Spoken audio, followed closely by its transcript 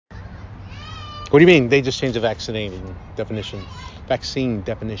What do you mean? They just changed the vaccine definition.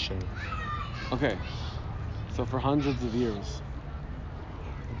 Okay. So for hundreds of years,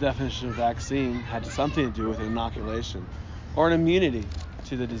 the definition of vaccine had something to do with an inoculation or an immunity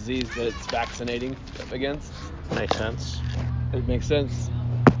to the disease that it's vaccinating against. Makes sense. It makes sense.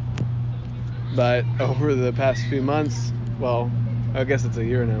 But over the past few months, well, I guess it's a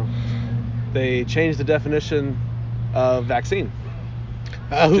year now, they changed the definition of vaccine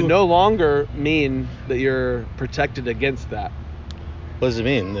to no longer mean that you're protected against that. What does it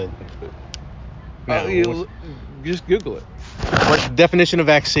mean? You just Google it. What definition of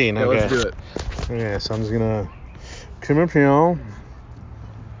vaccine? Yeah, okay. let's do it. Okay, so I'm just gonna come up here.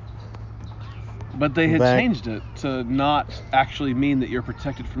 But they had changed it to not actually mean that you're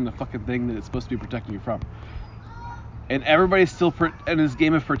protected from the fucking thing that it's supposed to be protecting you from. And everybody's still in this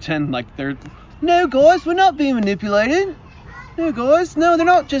game of pretend like they're... No, guys, we're not being manipulated. No, guys, no, they're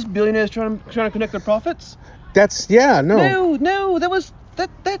not just billionaires trying to connect their profits. No,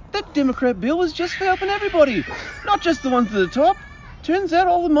 That Democrat bill was just for helping everybody, not just the ones at the top. Turns out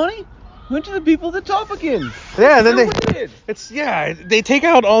all the money went to the people at the top again. Yeah, then they take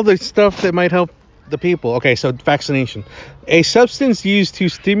out all the stuff that might help the people. Okay, so vaccination, a substance used to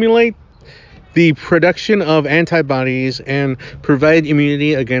stimulate the production of antibodies and provide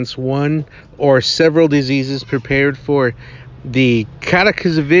immunity against one or several diseases prepared for the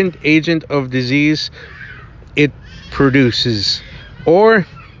cataclysmic agent of disease it produces, or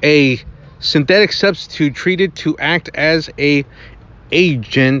a synthetic substitute treated to act as a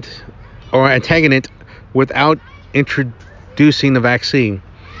agent or antagonist without introducing the vaccine.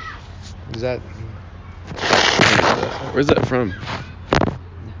 Is that... Where's that from?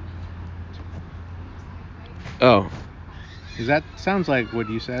 Oh. That sounds like what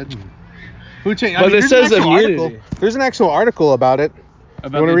you said. Who changed? But it says immunity. There's an actual article about it.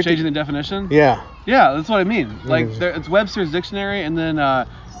 About them changing the definition? Yeah. Yeah, that's what I mean. Like, it's Webster's Dictionary and then the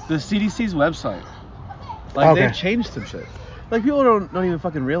CDC's website. Like, they've changed some shit. Like, people don't even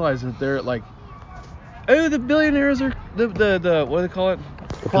fucking realize that they're like, oh, the billionaires are the what do they call it?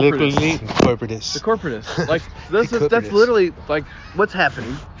 Corporatists. The corporatists. Like, that's literally like what's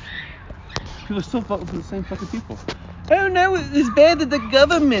happening. People are still voting for the same fucking people. Oh no, it's bad that the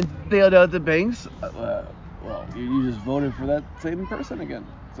government bailed out the banks. Well, you just voted for that same person again.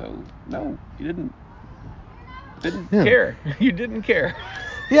 So no, you didn't care. You didn't care.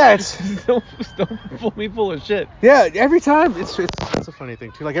 Yeah, it's don't fool me full of shit. Yeah, every time it's a funny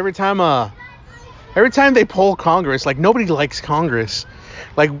thing too. Like every time they poll Congress, like nobody likes Congress.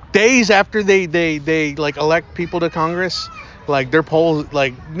 Like days after they like elect people to Congress, like their polls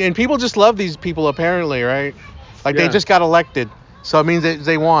and people just love these people apparently, right? Like they just got elected, so it means that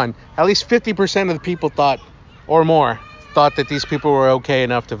they won. At least 50% of the people thought that these people were okay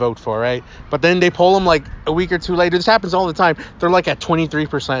enough to vote for, right? But then they poll them like a week or two later. This happens all the time. They're like at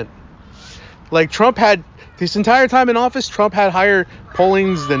 23%. Like Trump had this entire time in office. Trump had higher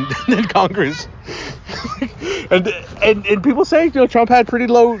pollings than Congress. and people say Trump had pretty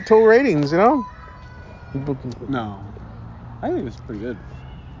low total ratings. No, I think it was pretty good.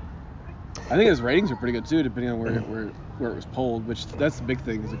 I think his ratings are pretty good too, depending on where it was polled. Which that's the big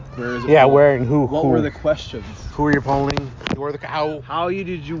thing. Is like, where is it? Yeah, polled? where and who? What were the questions? Who were you polling? How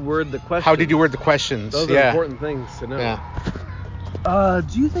did you word the questions? How did you word the questions? Those are important things to know. Yeah.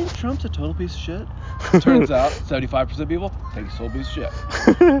 Do you think Trump's a total piece of shit? Turns out 75% of people think he's a total piece of shit.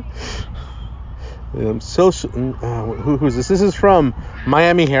 Who's this? This is from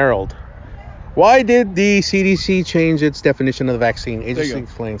Miami Herald. Why did the CDC change its definition of the vaccine? Agency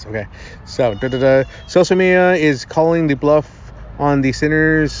explains. Okay. So, social media is calling the bluff on the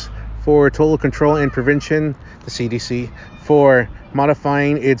Centers for Total Control and Prevention, the CDC, for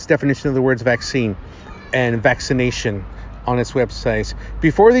modifying its definition of the words vaccine and vaccination on its websites.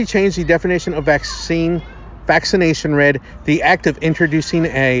 Before they changed the definition of vaccination read, the act of introducing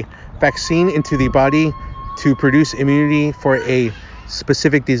a vaccine into the body to produce immunity for a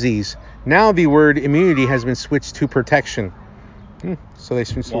specific disease. Now the word immunity has been switched to protection. So they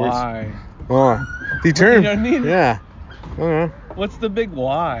switched the words. Why? The term. You know what I mean? Yeah. What's the big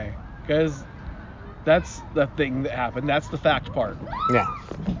why? Because that's the thing that happened. That's the fact part. Yeah.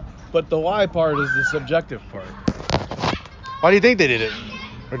 But the why part is the subjective part. Why do you think they did it?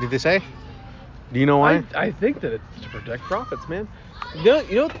 Or did they say? Do you know why? I think that it's to protect profits, man. You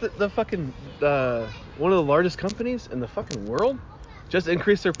know the fucking one of the largest companies in the fucking world just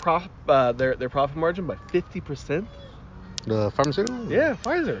increased their profit margin by 50%. The pharmaceutical? Yeah,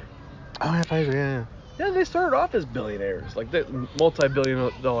 Pfizer. Oh yeah, Pfizer. Yeah. Yeah, they started off as billionaires, like the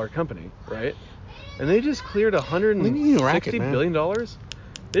multi-billion-dollar company, right? And they just cleared $160 billion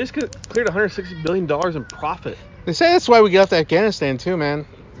They just cleared $160 billion in profit. They say that's why we got to Afghanistan too, man.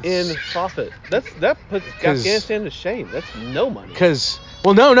 In profit. That puts Afghanistan to shame. That's no money.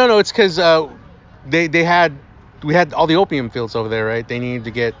 No. It's because we had all the opium fields over there, right? They needed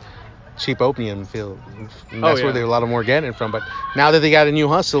to get cheap opium field. And that's where they a lot more getting it from. But now that they got a new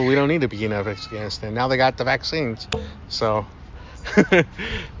hustle, we don't need to be in Afghanistan. Now they got the vaccines, so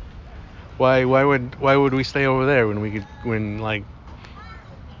why would we stay over there And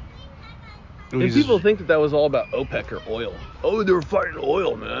people think that was all about OPEC or oil. Oh, they were fighting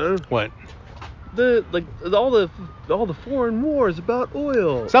oil, man. What? All the foreign wars about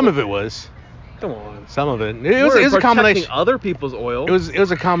oil. Some of it was. Come on. Some of it. It was a combination. Other people's oil. It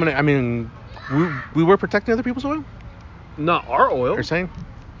was a combination. I mean, we were protecting other people's oil. Not our oil. You're saying?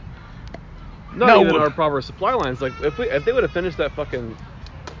 Not even our proper supply lines. Like if they would have finished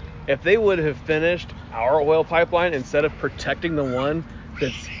if they would have finished our oil pipeline instead of protecting the one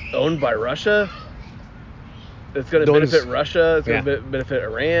that's owned by Russia, it's going to benefit Russia. It's going to benefit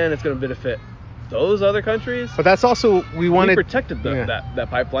Iran. It's going to benefit those other countries. But that's also we protected that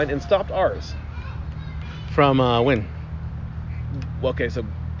pipeline and stopped ours. From when? Okay, so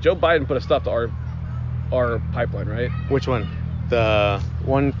Joe Biden put a stop to our pipeline, right? Which one? The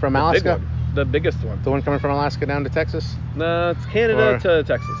one from Alaska? Big one. The biggest one. The one coming from Alaska down to Texas? No, it's Canada to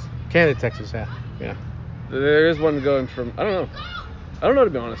Texas. Canada, Texas, yeah. There is one going from, I don't know to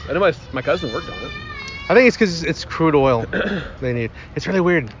be honest. I know my cousin worked on it. I think it's because it's crude oil they need. It's really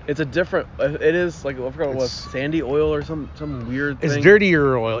weird. It is like, I forgot what it was, sandy oil or some weird thing. It's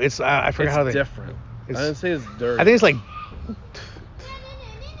dirtier oil. I forgot how they. It's different. I didn't say it's dirty. I think it's like.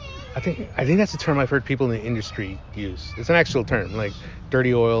 I think that's a term I've heard people in the industry use. It's an actual term, like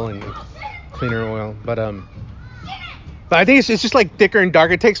dirty oil and cleaner oil. But I think it's just like thicker and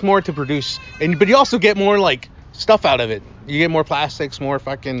darker. It takes more to produce, but you also get more like stuff out of it. You get more plastics, more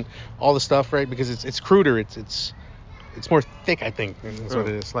fucking all the stuff, right? Because it's cruder. It's more thick, I think. That's what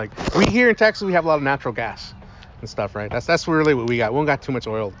it is. Like we here in Texas, we have a lot of natural gas and stuff, right? That's really what we got. We don't got too much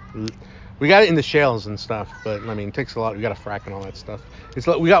oil. We got it in the shales and stuff, but I mean, it takes a lot. We got to frack and all that stuff. It's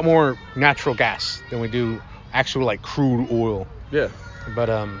like we got more natural gas than we do actual like crude oil. Yeah. But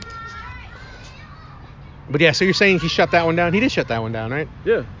yeah. So you're saying he shut that one down? He did shut that one down, right?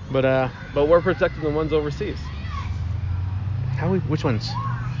 Yeah. But we're protecting the ones overseas. Which ones?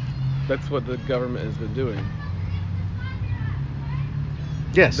 That's what the government has been doing.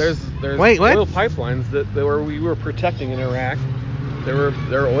 Yes. There's oil pipelines that we were protecting in Iraq. There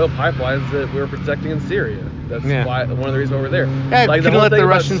are oil pipelines that we were protecting in Syria. That's why one of the reasons why we're there. Yeah, like the whole thing the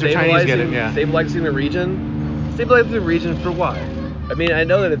Russians or Chinese get it. Yeah. Stabilizing the region for why? I mean, I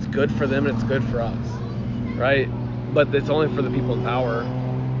know that it's good for them and it's good for us, right? But it's only for the people in power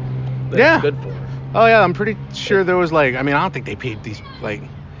that it's good for. Oh yeah, I'm pretty sure there was I don't think they paid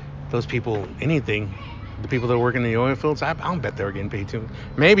those people anything. The people that work in the oil fields, I don't bet they were getting paid too.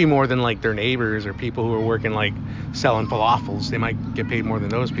 Maybe more than their neighbors or people who are working selling falafels. They might get paid more than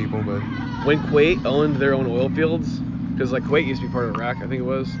those people. But when Kuwait owned their own oil fields, because Kuwait used to be part of Iraq, I think it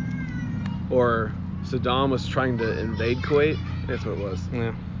was, or Saddam was trying to invade Kuwait. That's what it was.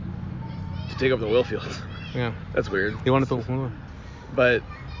 Yeah. To take over the oil fields. Yeah. That's weird. He wanted to. But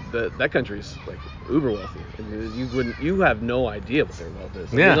that country's uber wealthy. You have no idea what their wealth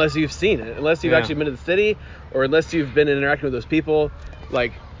is. Unless you've seen it, unless you've actually been to the city, or unless you've been interacting with those people.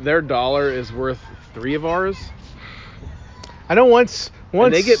 Their dollar is worth 3 of ours. I know once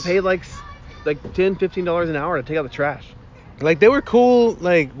and they get paid $10-15 an hour to take out the trash. They were cool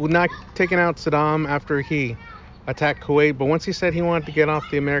not taking out Saddam after he attacked Kuwait, but once he said he wanted to get off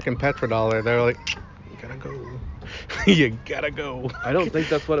the American petrodollar, they were like, you gotta go. You gotta go. I don't think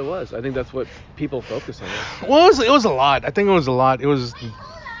that's what it was. I think that's what people focus on. Well, it was a lot. I think it was a lot. It was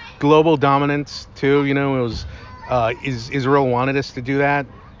global dominance too. It was Israel wanted us to do that.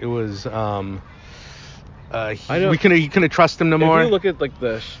 It was we couldn't trust him no more. If you look at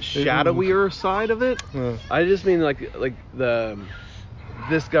the shadowier side of it, I just mean the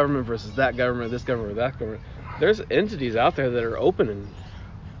this government versus that government, this government or that government. There's entities out there that are open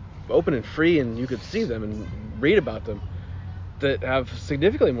and free, and you could see them and read about them, that have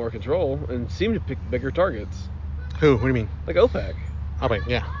significantly more control and seem to pick bigger targets. Who? What do you mean? OPEC. OPEC,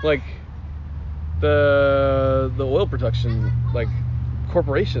 yeah. The oil production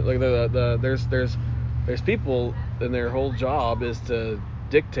corporation. There's people, and their whole job is to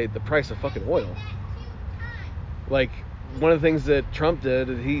dictate the price of fucking oil. One of the things that Trump did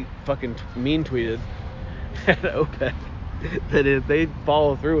is he fucking mean tweeted at OPEC that if they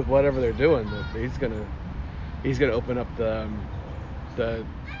follow through with whatever they're doing, that he's gonna open up the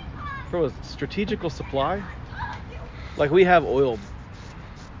what was it, strategical supply. We have oil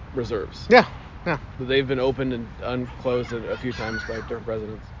reserves. Yeah. They've been opened and unclosed a few times by different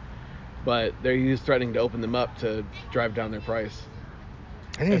presidents, but he's threatening to open them up to drive down their price.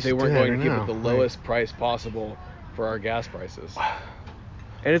 If they weren't going to keep it the lowest price possible for our gas prices.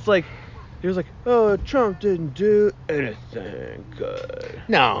 And it's like, he was like, oh, Trump didn't do anything good.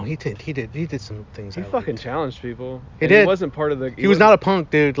 No, he did some things. He fucking challenged people. He did. He wasn't part of the. He was not a punk,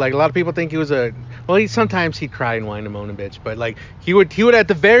 dude. Like, a lot of people think he was a. Well, sometimes he'd cry and whine and moan a bitch, but like he would at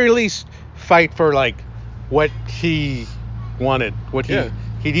the very least fight for like what he wanted.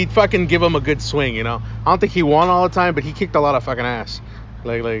 He'd fucking give him a good swing, you know. I don't think he won all the time, but he kicked a lot of fucking ass.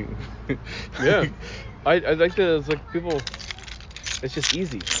 Like. Yeah. I like that. It's like people. It's just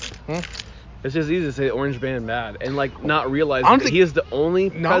easy. It's just easy to say Orange Band bad and like not realizing that he is the only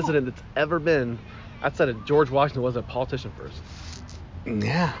president that's ever been outside of George Washington wasn't a politician first.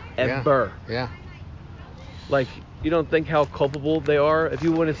 Yeah. Ever. Yeah. Like, you don't think how culpable they are? If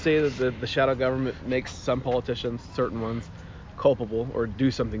you want to say that the shadow government makes some politicians, certain ones, culpable or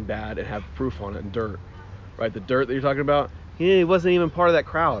do something bad and have proof on it and dirt, right? The dirt that you're talking about, he wasn't even part of that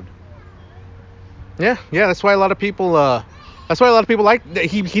crowd. Yeah. That's why a lot of people. Like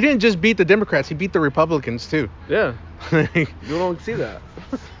he didn't just beat the Democrats; he beat the Republicans too. Yeah. You don't see that.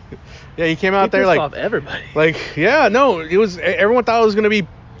 Yeah, he came out there like off everybody. Like, yeah, no, it was everyone thought it was gonna be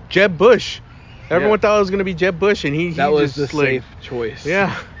Jeb Bush. Everyone thought it was gonna be Jeb Bush, and he was just the safe choice.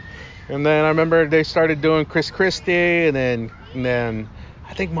 Yeah. And then I remember they started doing Chris Christie, and then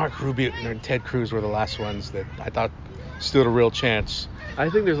I think Mark Rubio and Ted Cruz were the last ones that I thought stood a real chance. I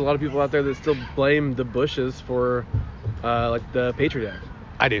think there's a lot of people out there that still blame the Bushes for like the Patriot Act.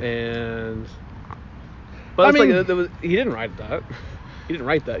 I do. But I mean, he didn't write that. He didn't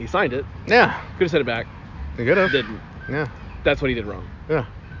write that. He signed it. Yeah. Could have sent it back. He could have. Didn't. Yeah. That's what he did wrong. Yeah.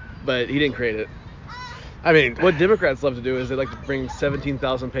 But he didn't create it. I mean, what Democrats love to do is they like to bring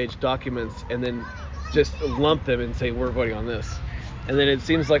 17,000-page documents and then just lump them and say we're voting on this. And then it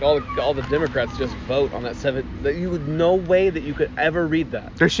seems like all the Democrats just vote on that that you would no way that you could ever read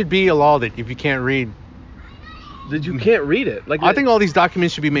that. There should be a law that if you can't read, that you can't read it. Like I think all these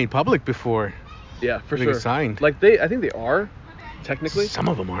documents should be made public before. Yeah, for they sure. Get signed. Like I think they are, technically. Some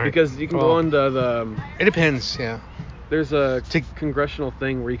of them are. Because you can go on the. It depends. Yeah. There's a congressional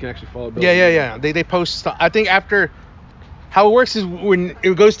thing where you can actually follow bills. Yeah. They post. I think after. How it works is when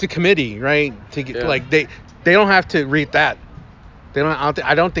it goes to committee, right? Like they don't have to read that. They don't.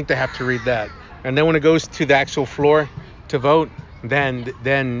 I don't think they have to read that. And then when it goes to the actual floor to vote,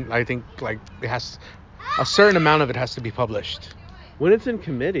 then I think like it has a certain amount of it has to be published. When it's in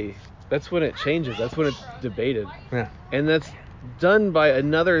committee, that's when it changes. That's when it's debated. Yeah. And that's done by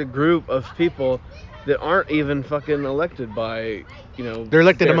another group of people that aren't even fucking elected by, They're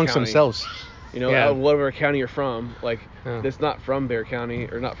elected amongst themselves. Out of whatever county you're from, it's not from Bexar County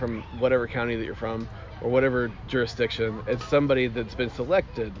or not from whatever county that you're from or whatever jurisdiction. It's somebody that's been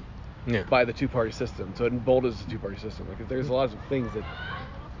selected by the two-party system. So it emboldens the two-party system. Like there's a lot of things that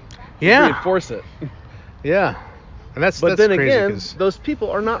reinforce it. Yeah. And that's then crazy again, those people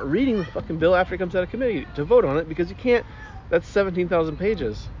are not reading the fucking bill after it comes out of committee to vote on it because you can't. That's 17,000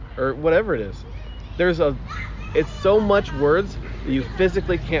 pages or whatever it is. It's so much words that you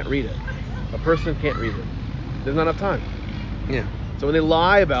physically can't read it. A person can't read it. There's not enough time. Yeah. So when they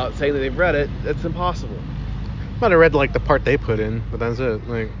lie about saying that they've read it, it's impossible. I might have read like the part they put in, but that's it.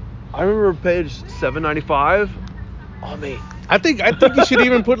 Like I remember page 795. Oh mate. I think you should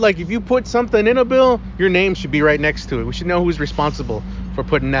even put like if you put something in a bill, your name should be right next to it. We should know who's responsible for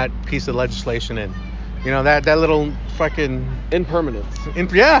putting that piece of legislation in. That little fucking impermanence.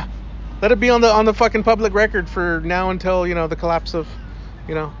 Let it be on the fucking public record for now until the collapse of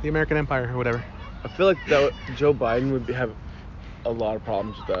the American Empire or whatever. I feel like that Joe Biden would have a lot of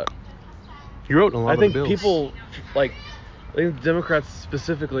problems with that. He wrote a lot of bills. I think people I think Democrats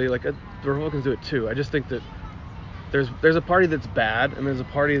specifically, the Republicans do it too. I just think that there's a party that's bad and there's a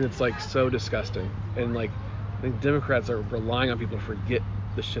party that's so disgusting. And I think Democrats are relying on people to forget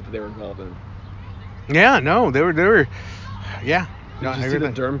the shit that they were involved in. Yeah, no, they were yeah. Did you see the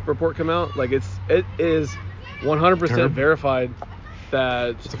Durham report come out? It is 100% verified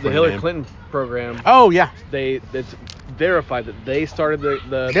that the Hillary Clinton program. Oh yeah. It's verified that they started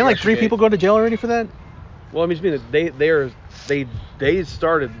the. Didn't 3 people go to jail already for that? Well, I mean that they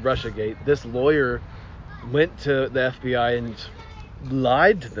started Russiagate. This lawyer went to the FBI and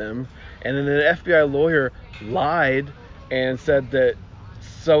lied to them, and then the FBI lawyer lied and said that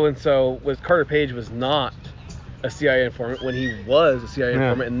so and so Carter Page was not a CIA informant when he was a CIA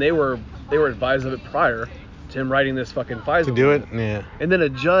informant, and they were advised of it prior to him writing this fucking FISA to do it. Yeah. And then a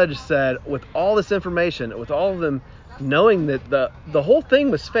judge said, with all this information, with all of them knowing that the whole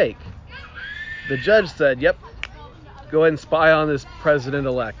thing was fake, the judge said, "Yep, go ahead and spy on this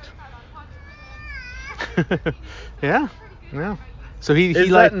president-elect." Yeah. So he is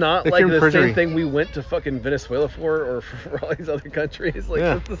like that not the like the perjury. same thing we went to fucking Venezuela for, or for all these other countries? Like,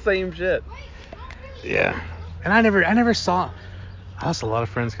 it's the same shit. Yeah. And I never saw. I lost a lot of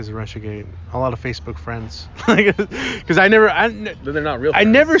friends because of Russiagate. A lot of Facebook friends. Because they're not real friends. I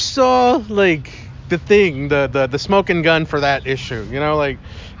never saw like the thing, the smoking gun for that issue. You know, like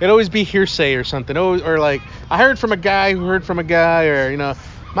it'd always be hearsay or something. Or like I heard from a guy who heard from a guy, or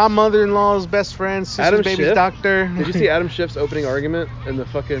my mother-in-law's best friend, sister's baby's Schiff, doctor. Did you see Adam Schiff's opening argument in the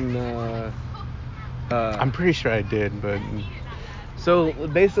fucking? I'm pretty sure I did, but. So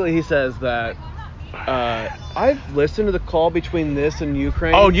basically, he says that I've listened to the call between this and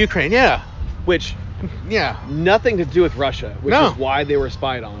Ukraine. Oh, Ukraine, yeah. Which, nothing to do with Russia, which is why they were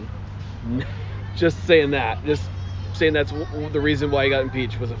spied on. Just saying that. Just saying that's the reason why he got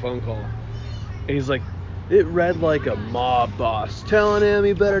impeached was a phone call. And he's like, it read like a mob boss telling him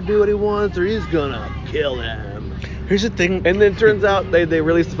he better do what he wants or he's gonna kill him. Here's the thing. And then it turns out they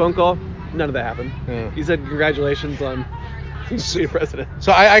released the phone call. None of that happened. Yeah. He said, congratulations on being president.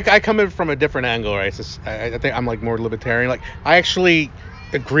 So I come in from a different angle, right? I think I'm like more libertarian. Like I actually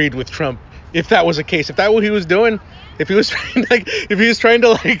agreed with Trump. If that was the case, if that what he was doing, if he was trying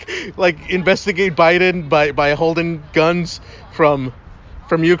to like investigate Biden by holding guns from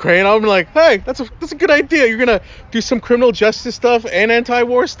Ukraine, I'm like, hey, that's a good idea. You're gonna do some criminal justice stuff and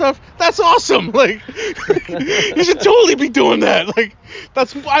anti-war stuff. That's awesome. Like, you should totally be doing that. Like,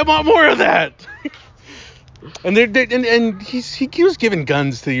 I want more of that. And he was giving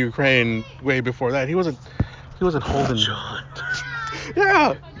guns to Ukraine way before that. He wasn't holding. John.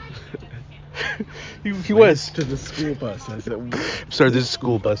 Yeah. he was to the school bus. I said, sorry, there's a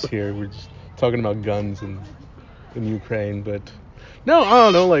school bus here. We're just talking about guns in Ukraine, but. No, I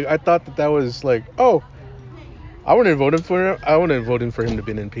don't know. Like I thought that was like, oh, I wouldn't have voted for him. I wouldn't have voted for him to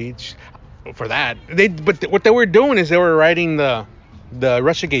be impeached for that. But what they were doing is they were riding the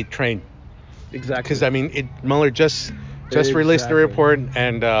Russiagate train. Exactly. Because I mean, Mueller just released the report,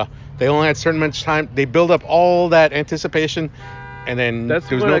 and they only had certain much time. They build up all that anticipation, and then there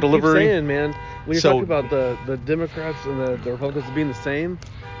was no delivery. Keep saying, man. When you're talking about the Democrats and the Republicans being the same,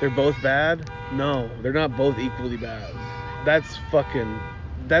 they're both bad. No, they're not both equally bad. That's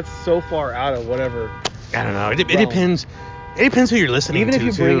so far out of whatever. I don't know. It depends. It depends who you're listening to. Even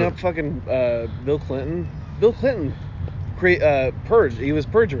if you bring up fucking Bill Clinton. Bill Clinton purged. He was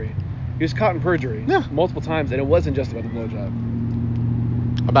perjury. He was caught in perjury multiple times, and it wasn't just about the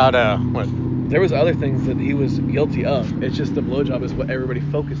blowjob. About what? There was other things that he was guilty of. It's just the blowjob is what everybody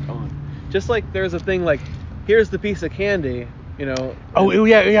focused on. Just like there's a thing like, here's the piece of candy. Oh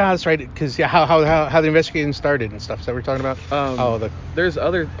yeah, that's right. Because how the investigation started and stuff. Is that what we're talking about? There's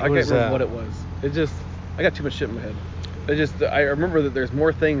other. I can't remember what it was. It just I got too much shit in my head. I remember that there's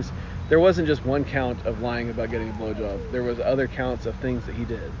more things. There wasn't just one count of lying about getting a blowjob. There was other counts of things that he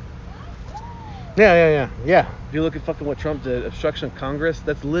did. Yeah. If you look at fucking what Trump did, obstruction of Congress,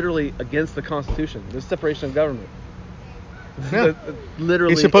 that's literally against the Constitution. There's separation of government. Yeah.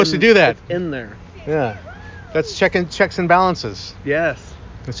 Literally, he's supposed to do that. It's in there. Yeah. That's checks and balances. Yes.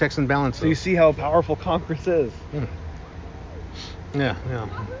 The checks and balances. So you see how powerful Congress is. Yeah.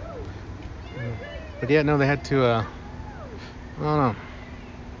 But yeah, no, they had to. I don't know.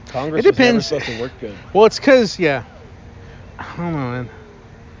 Congress was never supposed to work good. Well, it's because I don't know,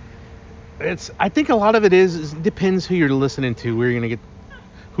 man. I think a lot of it it depends who you're listening to. Where you're gonna get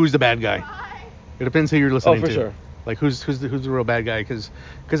who's the bad guy. It depends who you're listening to. Oh, for sure. Like who's the real bad guy? Because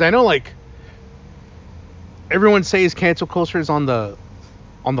I know like. Everyone says cancel culture is on the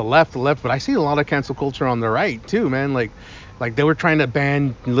left, but I see a lot of cancel culture on the right too, man. Like they were trying to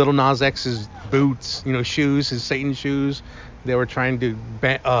ban Lil Nas X's boots, shoes, his Satan shoes. They were trying to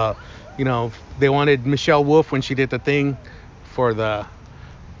ban, they wanted Michelle Wolf when she did the thing for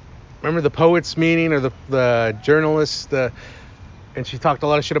remember the poets meeting or the journalists, and she talked a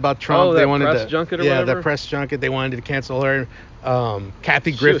lot of shit about Trump. Oh, that press junket or whatever? Yeah, that press junket. They wanted to cancel her.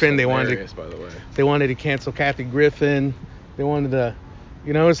 Kathy Griffin. She was hilarious, by the way. They wanted to cancel Kathy Griffin. They wanted to,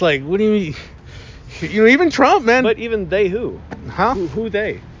 it's like, what do you mean? Even Trump, man. But even they who? Huh? Who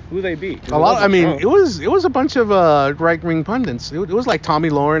they beat? A lot. I mean, Trump. It was a bunch of right-wing pundits. It was like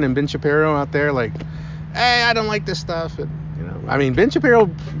Tommy Lauren and Ben Shapiro out there, like, hey, I don't like this stuff. And, I mean, Ben Shapiro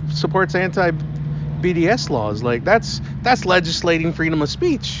supports anti-BDS laws. Like that's legislating freedom of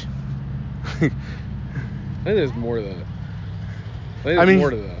speech. I think there's more to that. More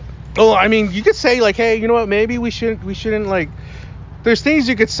to that. Oh, I mean, you could say like, hey, you know what? Maybe we shouldn't like. There's things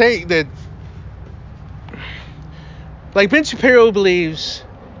you could say that Like, Ben Shapiro believes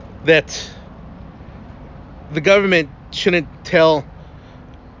that the government shouldn't tell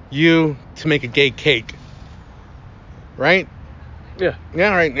you to make a gay cake. Right? Yeah.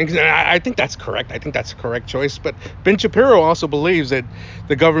 Yeah, right. I think that's correct. I think that's a correct choice. But Ben Shapiro also believes that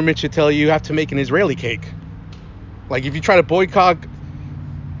the government should tell you have to make an Israeli cake. Like, if you try to boycott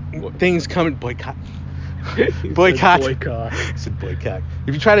things coming... Boycott? Boycott. Boycott. I said boycott.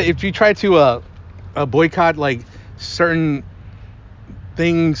 If you try to boycott, like, certain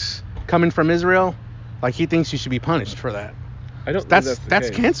things coming from Israel, like, he thinks you should be punished for that. I don't think that's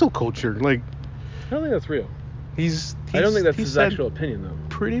cancel culture. Like, I don't think that's real. I don't think that's his actual opinion, though.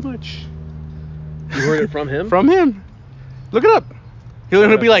 Pretty much. You heard it from him? From him. Look it up.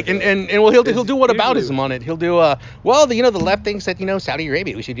 He'll be like, and he'll do whataboutism on it. He'll do, the left thinks that, Saudi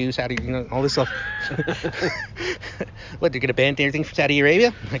Arabia, we should do Saudi, all this stuff. What, they're going to ban everything from Saudi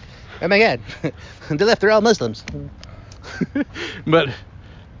Arabia? Like, oh my God. The left, they're all Muslims. But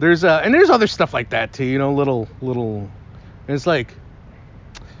there's other stuff like that too, little, it's like,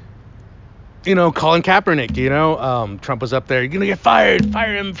 Colin Kaepernick, Trump was up there, you're going to get fired,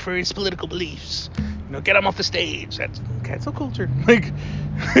 fire him for his political beliefs, get him off the stage. That's cancel culture. Like,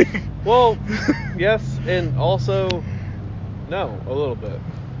 well, yes, and also, no, a little bit.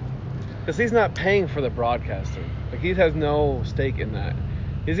 Because he's not paying for the broadcasting. Like, he has no stake in that.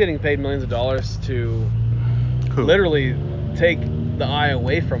 He's getting paid millions of dollars to literally take the eye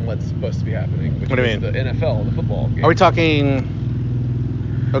away from what's supposed to be happening, which is the NFL, the football game. Are we talking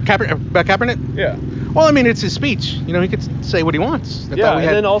about Kaepernick? Yeah. Well, I mean, it's his speech. He could say what he wants. And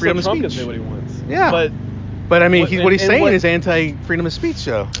then also Trump can say what he wants. Yeah. But I mean, what he's saying is anti-freedom of speech,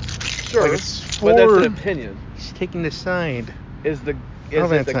 though. Sure. Like, but that's an opinion. He's taking the side. Is it the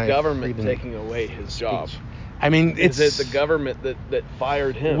government taking away his job? I mean, is it the government that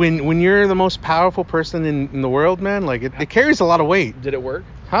fired him? When you're the most powerful person in the world, man, like, it carries a lot of weight. Did it work?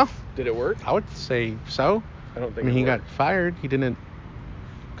 Huh? Did it work? I would say so. I don't think. I mean, he got fired. He didn't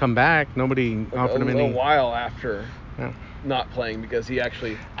come back. Nobody offered him any. A while after. Yeah. Not playing because he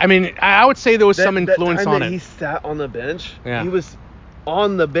actually. I mean, I would say there was some influence on it. He sat on the bench. Yeah. He was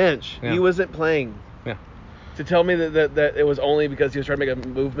on the bench. Yeah. He wasn't playing. Yeah. To tell me that it was only because he was trying to make a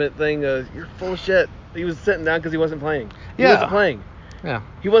movement thing, you're full of shit. He was sitting down because he wasn't playing. He wasn't playing. Yeah.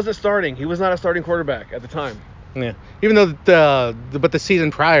 He wasn't starting. He was not a starting quarterback at the time. Yeah. Even though the season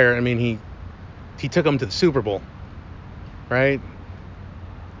prior, I mean, he took them to the Super Bowl, right?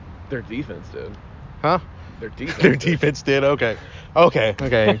 Their defense did. Huh? Their defense did. Okay.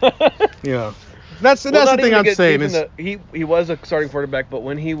 That's the thing I'm saying is he was a starting quarterback, but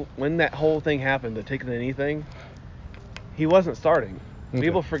when that whole thing happened, to take anything, he wasn't starting. Okay.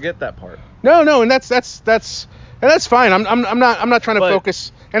 People forget that part. No, and that's fine. I'm not trying to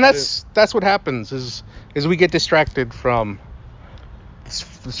focus, and that's what happens is we get distracted from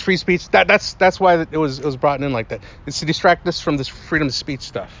this free speech. That's why it was brought in like that. It's to distract us from this freedom of speech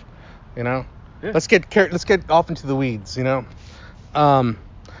stuff. Yeah. Let's get off into the weeds, But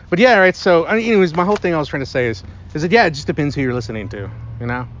yeah, right. So, anyways, my whole thing I was trying to say is that it just depends who you're listening to,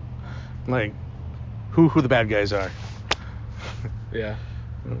 like who the bad guys are. Yeah.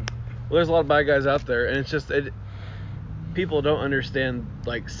 Well, there's a lot of bad guys out there, and it's just people don't understand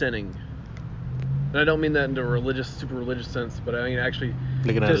like sinning. And I don't mean that into a super religious sense, but I mean actually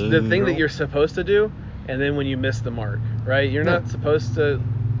just the thing that you're supposed to do, and then when you miss the mark, right? You're not supposed to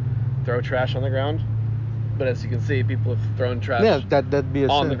throw trash on the ground, but as you can see, people have thrown trash that'd be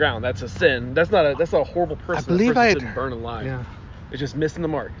on sin. The ground. That's a sin. That's not a horrible person. I believe that person shouldn't burn alive. Yeah. It's just missing the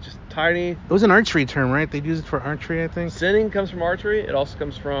mark. It's just tiny. It was an archery term, right? They'd use it for archery, I think. Sinning comes from archery. It also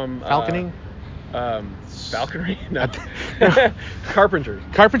comes from falconing. Falconry? No. Carpentry.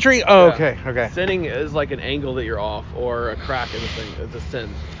 Carpentry? Oh, yeah. Okay. Sinning is like an angle that you're off, or a crack in the thing. It's a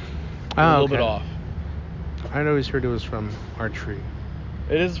sin. Oh, a little bit off. I always heard it was from archery.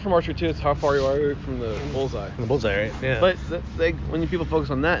 It is from archery too. It's how far you are from the bullseye. From the bullseye, right? Yeah. But when people focus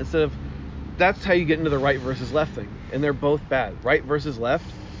on that instead of, that's how you get into the right versus left thing, and they're both bad. Right versus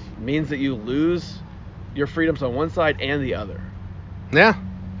left means that you lose your freedoms on one side and the other. Yeah.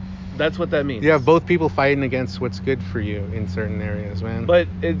 That's what that means. You have both people fighting against what's good for you in certain areas, man. But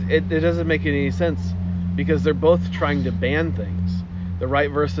it doesn't make any sense because they're both trying to ban things. The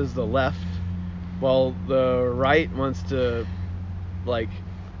right versus the left. Well, the right wants to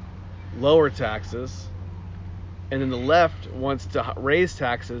lower taxes, and then the left wants to raise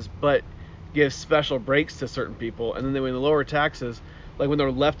taxes but give special breaks to certain people, and then when they lower taxes, like when the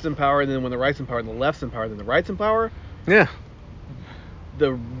left's in power, and then when the right's in power, and the left's in power, then the right's in power,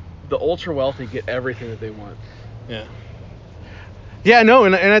 the ultra wealthy get everything that they want. Yeah. Yeah, no,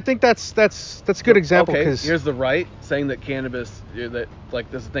 and I think that's a good example. Okay, Cause here's the right saying that cannabis, that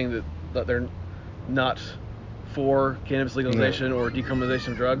like this thing that they're not for cannabis legalization or decriminalization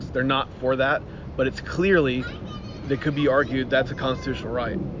of drugs. They're not for that, but it's clearly that could be argued that's a constitutional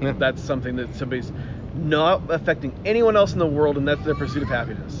right. Yeah. That's something that somebody's not affecting anyone else in the world, and that's their pursuit of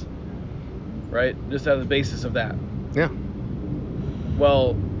happiness, right? Just on the basis of that. Yeah.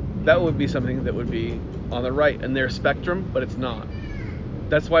 Well, that would be something that would be on the right in their spectrum, but it's not.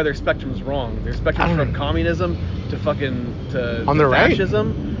 That's why their spectrum is wrong. Their spectrum is from communism to fascism,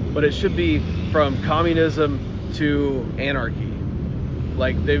 but it should be from communism to anarchy.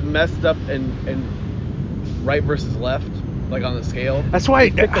 Like they've messed up and right versus left, like on the scale. That's why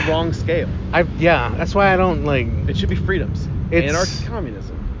they picked the wrong scale. That's why I don't like. It should be freedoms. Anarchy,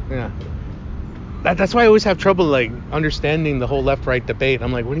 communism. Yeah. That's why I always have trouble like understanding the whole left-right debate.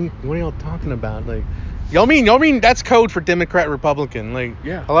 I'm like, what are y'all talking about? Like, y'all mean that's code for Democrat Republican. Like,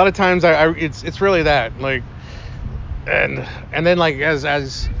 yeah. A lot of times it's really that. Like, and then like as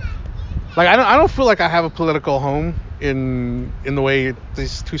like I don't feel like I have a political home in the way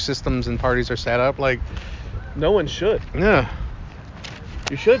these two systems and parties are set up. Like, no one should. Yeah.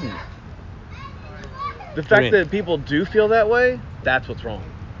 You shouldn't. The fact that people do feel that way, that's what's wrong.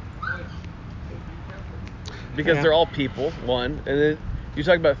 Because they're all people, one, and then you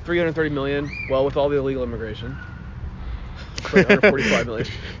talk about 330 million. Well, with all the illegal immigration, it's like 145 million,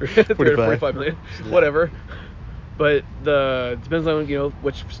 345 million, whatever. But it depends on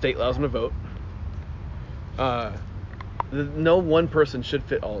which state allows them to vote. No one person should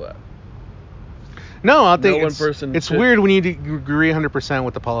fit all that. No, I think it's weird when you agree 100%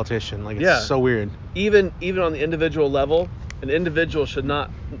 with the politician. Like, it's so weird. Even on the individual level, an individual should not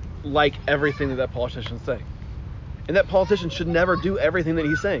like everything that politician's saying. And that politician should never do everything that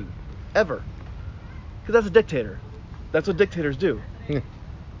he's saying. Ever. Because that's a dictator. That's what dictators do. Yeah.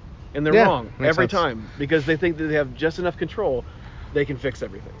 And they're wrong every time. Because they think that they have just enough control, they can fix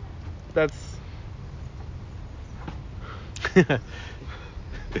everything. That's...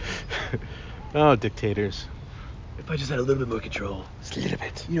 Oh, dictators. If I just had a little bit more control. Just a little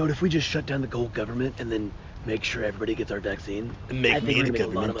bit. You know, if we just shut down the whole government and then make sure everybody gets our vaccine, and make me the government. Make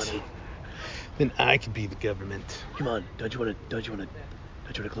a lot of money. Then I could be the government. Come on, don't you want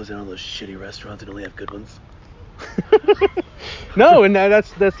to close down all those shitty restaurants and only have good ones? No, and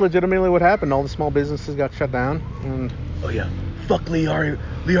that's legitimately what happened. All the small businesses got shut down. And oh yeah, fuck Lee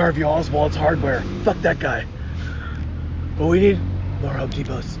Harvey Oswald's hardware. Fuck that guy. What we need? More Home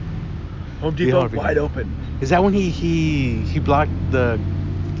Depots. Home Depot wide open. Is that when he blocked the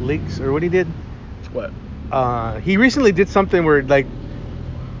leaks, or what he did? What? He recently did something where like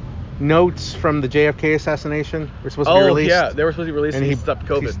notes from the JFK assassination were supposed to be released. Oh yeah, they were supposed to be released, and he stopped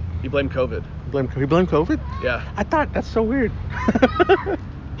COVID. He blamed COVID. He blamed COVID? Yeah. I thought that's so weird.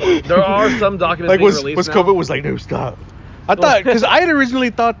 There are some documents being released was now. COVID was like, no, stop. I thought, because I had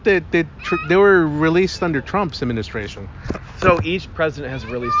originally thought that they were released under Trump's administration. So each president has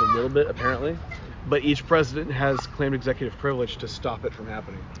released a little bit, apparently, but each president has claimed executive privilege to stop it from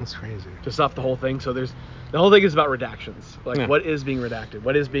happening. That's crazy. To stop the whole thing. So the whole thing is about redactions. Like, what is being redacted?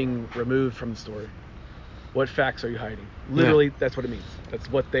 What is being removed from the story? What facts are you hiding? Literally, that's what it means. That's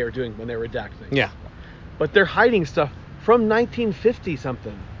what they are doing when they redact things. Yeah. But they're hiding stuff from 1950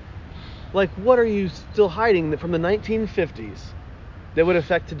 something. Like, what are you still hiding from the 1950s that would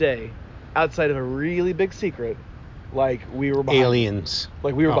affect today outside of a really big secret? Like, we were behind aliens. It.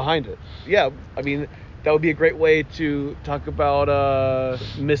 Like, we were behind it. Yeah, I mean, that would be a great way to talk about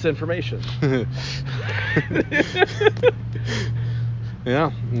misinformation.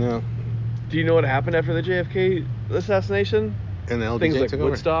 Yeah. Do you know what happened after the JFK assassination? And the LBJ things like took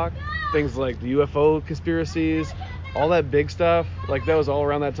Woodstock, things like the UFO conspiracies, all that big stuff. Like, that was all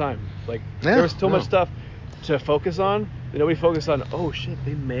around that time. Like, there was so much stuff to focus on that nobody focused on. Oh shit,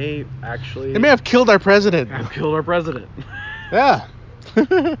 they may have killed our president. Yeah.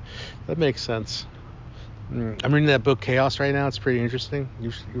 That makes sense. I'm reading that book Chaos right now. It's pretty interesting.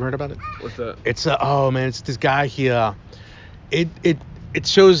 You heard about it? What's that? It's it's this guy. He it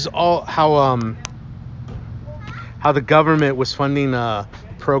shows all how the government was funding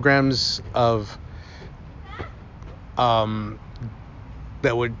programs of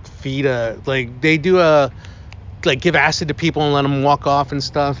that would feed they do give acid to people and let them walk off and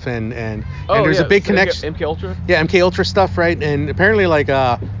stuff, and there's a big connection. MK Ultra? Yeah, MK Ultra stuff, right? And apparently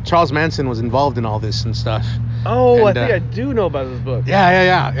Charles Manson was involved in all this and stuff. Oh, I think I do know about this book.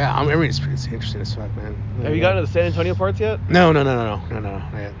 Yeah. I mean, it's interesting as fuck, man. Have you gotten to the San Antonio parts yet? No, not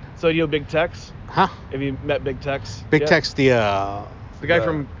yet. So you know Big Tex? Huh? Have you met Big Tex? Big Tex, the guy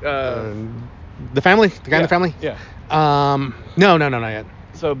from the family, the guy in the family. Yeah. No, not yet.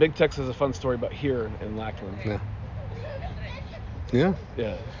 So Big Tex has a fun story about here in Lackland. Yeah. Yeah.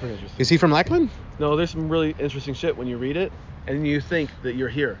 Yeah, it's pretty interesting. Is he from Lackland? No, there's some really interesting shit when you read it, and you think that you're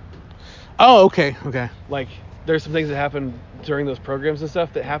here. Oh, okay. Like, there's some things that happen during those programs and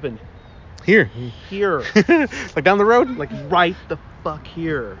stuff that happen Here. Like down the road? Like right the fuck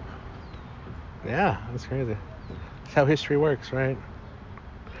here. Yeah, that's crazy. That's how history works, right?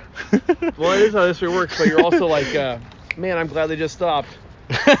 Well, it is how history works, but you're also like, man, I'm glad they just stopped.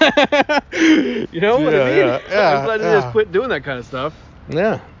 You know what I mean? Yeah, I'm glad they just quit doing that kind of stuff.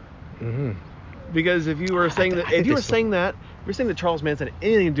 Yeah. Mm-hmm. Because if you were saying that Charles Manson had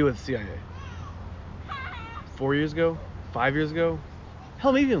anything to do with the CIA 4 years ago, 5 years ago,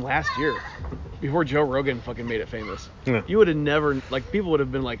 hell, maybe even last year, before Joe Rogan fucking made it famous, you would have never, like, people would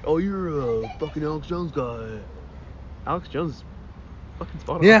have been like, oh, you're a fucking Alex Jones guy. Alex Jones is fucking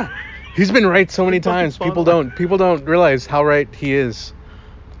spot on. Yeah, he's been right so many times. People don't realize how right he is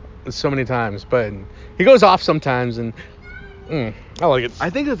so many times, but he goes off sometimes, and I like it. I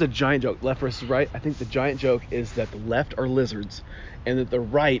think that's a giant joke, left versus right. I think the giant joke is that the left are lizards, and that the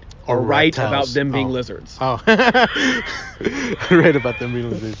right are right about them being lizards. Oh, right about them being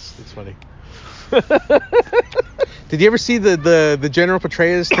lizards. It's funny. Did you ever see the General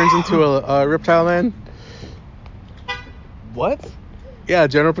Petraeus turns into a reptile man? What? Yeah,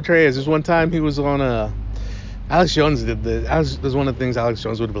 General Petraeus. There's one time he was on Alex Jones did that was one of the things Alex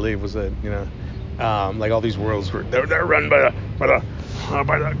Jones would believe was that, like all these worlds were they're run by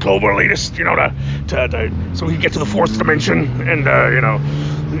the global elitists, so he can get to the fourth dimension and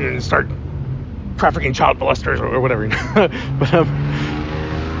and start trafficking child molesters or whatever. But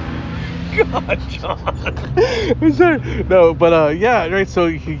God, John. I'm sorry. No, but yeah, right. So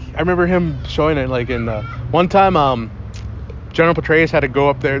I remember him showing it like in one time. General Petraeus had to go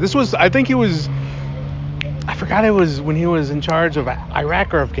up there. I forgot it was when he was in charge of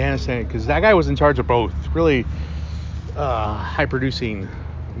Iraq or Afghanistan, because that guy was in charge of both. Really high producing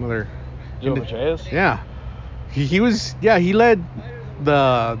mother. General Petraeus? Yeah. He led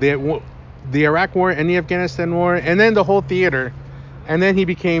the Iraq war and the Afghanistan war and then the whole theater. And then he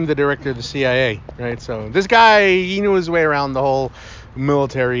became the director of the CIA, right? So this guy, he knew his way around the whole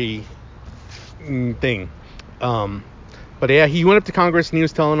military thing. But yeah, he went up to Congress and he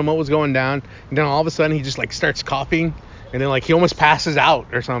was telling them what was going down. And then all of a sudden he just like starts coughing. And then like he almost passes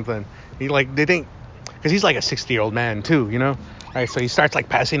out or something. They think, because he's like a 60-year-old man too, Right, so he starts like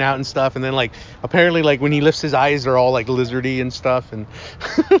passing out and stuff. And then like apparently like when he lifts his eyes, they're all like lizardy and stuff. And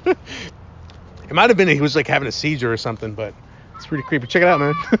it might have been he was like having a seizure or something, but it's pretty creepy. Check it out,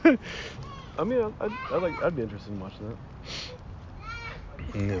 man. I mean, I'd be interested in watching that.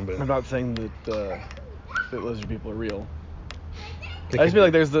 Yeah, but I'm not saying that lizard people are real. I just feel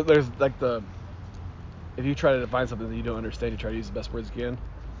like there's like the if you try to define something that you don't understand, you try to use the best words you can.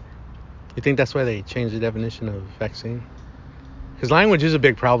 You think that's why they changed the definition of vaccine? Because language is a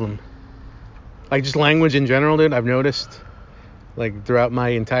big problem. Like just language in general, dude. I've noticed, like throughout my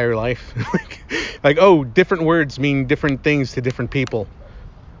entire life, different words mean different things to different people.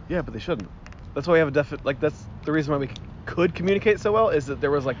 Yeah, but they shouldn't. That's why we have that's the reason why we could communicate so well, is that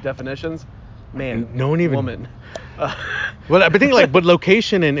there was like definitions. Man, no one even woman. Well, I think but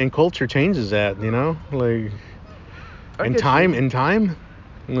location and culture changes that, like in time,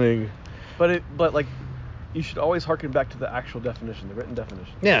 like. But like, you should always harken back to the actual definition, the written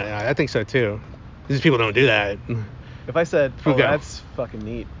definition. Yeah, I think so too. These people don't do that. If I said, that's fucking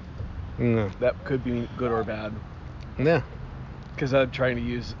neat, no. that could be good or bad. Yeah. Because I'm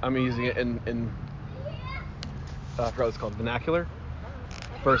using it in I forgot what it's called, vernacular,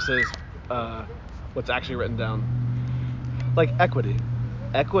 versus what's actually written down. Like equity.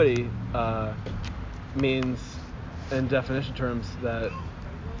 Equity means, in definition terms, that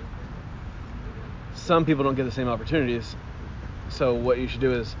some people don't get the same opportunities. So what you should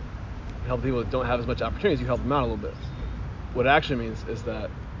do is help people that don't have as much opportunities. You help them out a little bit. What it actually means is that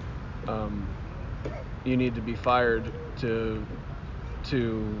you need to be fired to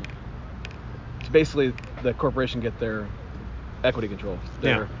basically the corporation get their equity control,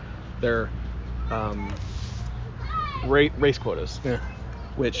 their race quotas,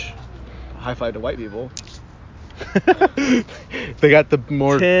 which high five to white people. They got the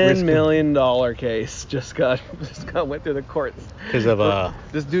more $10 million case just went through the courts because of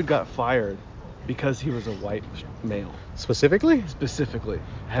this dude got fired because he was a white male. Specifically,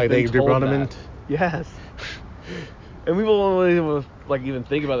 like they brought him in. Yes. And we won't even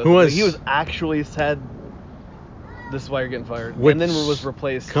think about this. Who was he was actually said This is why you're getting fired. Which and then was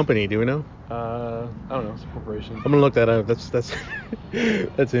replaced. Company, do we know? I don't know. It's a corporation. I'm gonna look that up. That's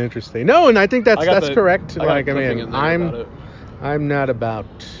that's interesting. No, and I think that's correct. I mean, I'm not about.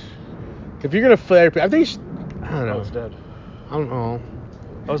 If you're gonna fire, I think. I don't know. Oh, it's dead. I don't know.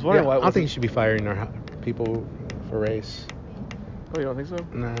 I was wondering why. I don't think you should be firing our people for race. Oh, you don't think so?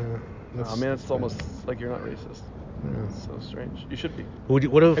 Nah. Oh man, it's almost like you're not racist. No. It's so strange. You should be. Have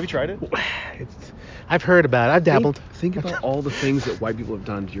you tried it? I've heard about it. I've dabbled. Think about all the things that white people have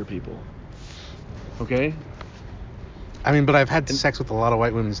done to your people. Okay? I mean, but I've had sex with a lot of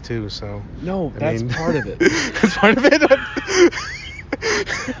white women too, so. No, that's part of it. That's part of it?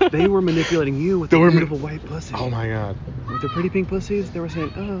 They were manipulating you with their beautiful white pussy. Oh my god. With their pretty pink pussies, they were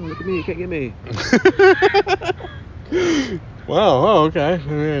saying, oh, look at me, you can't get me. Wow, oh, okay. I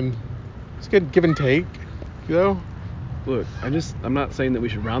mean, it's good give and take, you know? Look, I'm not saying that we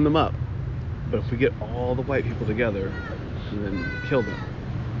should round them up, but if we get all the white people together and then kill them,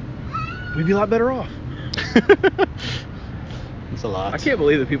 we'd be a lot better off. It's a lot. I can't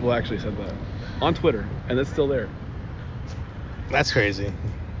believe that people actually said that on Twitter, and it's still there. That's crazy.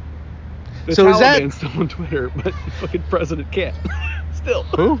 The Taliban's still on Twitter, but the fucking president can't. Still.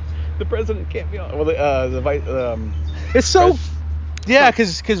 Who? The president can't be on. Well, the vice. It's so. Yeah,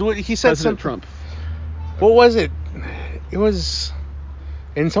 because what he said. President Trump. What was it? It was.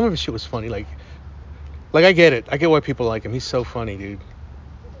 And some of his shit was funny. Like I get it. I get why people like him. He's so funny, dude.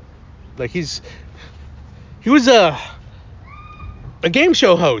 Like he was a game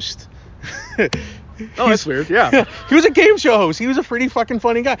show host. Oh, that's weird. Yeah. He was a game show host. He was a pretty fucking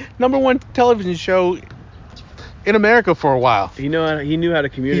funny guy. #1 television show in America for a while. He knew how to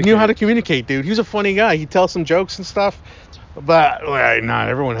communicate. He knew how to communicate, dude. He was a funny guy. He'd tell some jokes and stuff. But not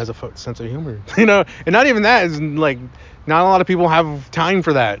everyone has a sense of humor, you know. And not even that is like, not a lot of people have time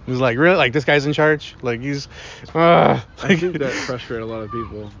for that. It's like, really, like this guy's in charge. Like he's. I think that frustrates a lot of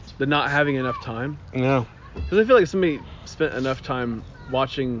people. The not having enough time. Yeah. Because I feel like somebody spent enough time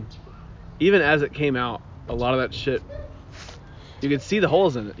watching, even as it came out, a lot of that shit. You could see the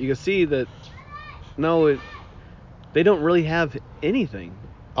holes in it. You could see that. They don't really have anything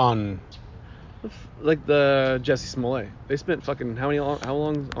on. Like the Jesse Smollett. They spent fucking how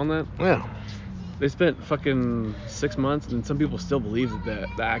long on that? Yeah. They spent fucking 6 months, and some people still believe that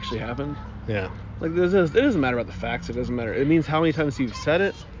actually happened. Yeah. Like it doesn't matter about the facts. It doesn't matter. It means how many times you've said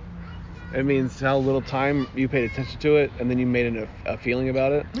it. It means how little time you paid attention to it, and then you made a feeling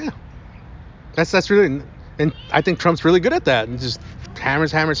about it. Yeah. That's really, and I think Trump's really good at that. And just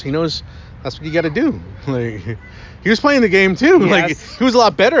hammers. He knows that's what you got to do. Like. He was playing the game too. He was a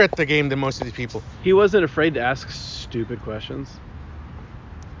lot better at the game than most of these people. He wasn't afraid to ask stupid questions.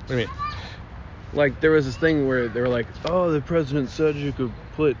 What do you mean? Like there was this thing where they were like, "Oh, the president said you could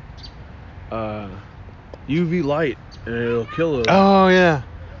put UV light and it'll kill us." Oh yeah.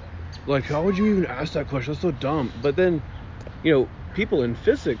 Like, how would you even ask that question? That's so dumb. But then, people in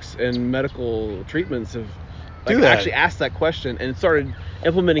physics and medical treatments have actually asked that question and started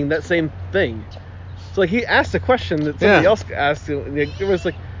implementing that same thing. So he asked a question that somebody else asked. It was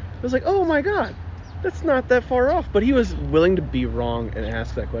like, oh my god, that's not that far off. But he was willing to be wrong and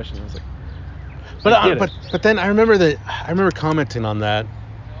ask that question. I was like, but then I remember commenting on that,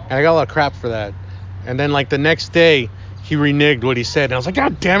 and I got a lot of crap for that. And then the next day, he reneged what he said, and I was like,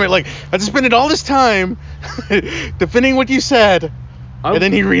 God damn it! Like I just spent all this time defending what you said. And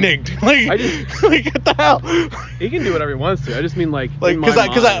then he reneged. What the hell? He can do whatever he wants to. I just mean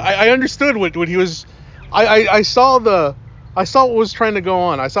because I understood what he was. I saw what was trying to go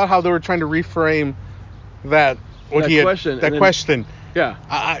on. I saw how they were trying to reframe that question. Yeah.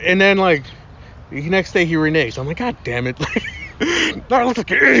 And then the next day he reneged. I'm like, God damn it! I look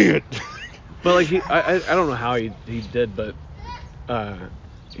like an idiot. But I don't know how he did, but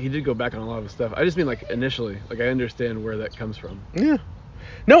he did go back on a lot of his stuff. I just mean initially, I understand where that comes from. Yeah.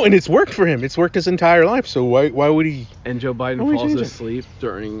 No, and it's worked for him. It's worked his entire life. So why would he? And Joe Biden falls asleep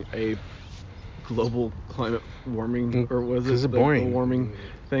during a global climate warming, or was it the warming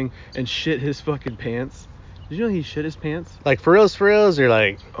thing, and shit his fucking pants. Did you know he shit his pants? For reals,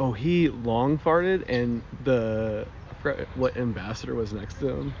 or Oh, he long farted, and I forgot what ambassador was next to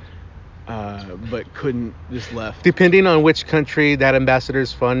him. But couldn't, just left. Depending on which country that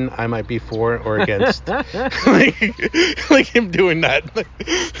ambassador's from, I might be for or against. like him doing that.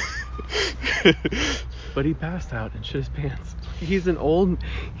 But he passed out and shit his pants. He's so old.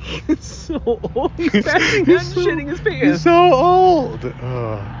 He's passing out and shitting his pants. He's so old.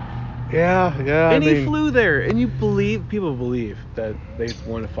 Yeah. And he flew there. And people believe that they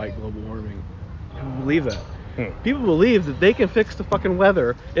want to fight global warming. People believe that. People believe that they can fix the fucking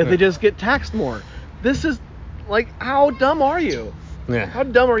weather if they just get taxed more. Like, how dumb are you? Yeah. How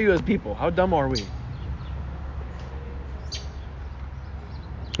dumb are you as people? How dumb are we?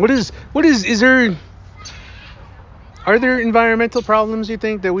 Is there, are there environmental problems you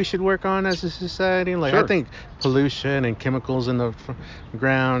think that we should work on as a society? Like, Sure. I think pollution and chemicals in the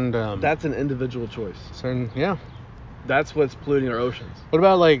ground. That's an individual choice. Yeah. That's what's polluting our oceans. What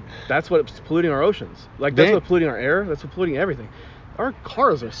about, like... That's what's polluting our oceans. Like, that's what's polluting our air. That's what's polluting everything. Our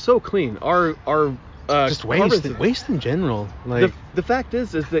cars are so clean. Our just waste in general. Like, the fact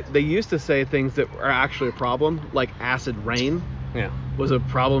is that they used to say things that are actually a problem, like acid rain. Yeah. Was a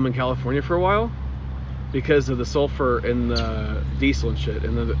problem in California for a while because of the sulfur and the diesel and shit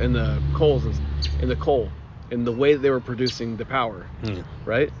and the coals and the coal and the way that they were producing the power.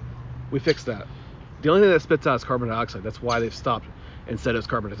 Right? We fixed that. The only thing that spits out is carbon dioxide. That's why they've stopped and said it's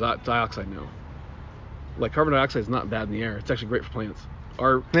carbon dioxide now. Like, carbon dioxide is not bad in the air. It's actually great for plants.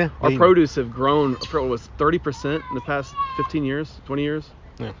 Our produce have grown, what was 30% in the past 15 years, 20 years.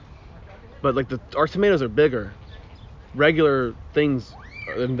 Yeah. But like our tomatoes are bigger. Regular things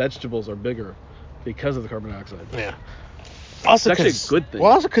and vegetables are bigger because of the carbon dioxide. Yeah. Also, it's actually a good thing.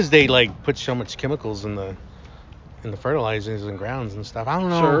 Well, also because they like put so much chemicals in the fertilizers and grounds and stuff. I don't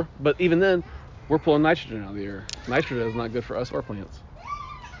know. Sure, but even then, we're pulling nitrogen out of the air. Nitrogen is not good for us or plants.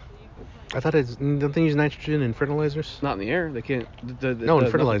 I thought don't they use nitrogen in fertilizers? Not in the air. They can't. No,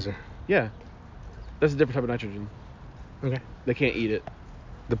 in fertilizer. Nothing. Yeah, that's a different type of nitrogen. Okay. They can't eat it.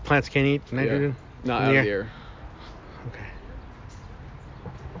 The plants can't eat nitrogen? Yeah. Not out of the air. Okay.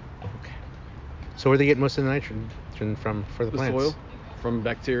 So where do they get most of the nitrogen from for the plants? Soil, from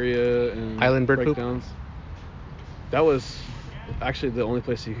bacteria and island bird breakdowns. poop? That was actually the only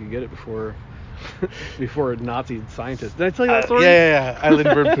place you could get it before Nazi scientists. Did I tell you that story? Yeah. Island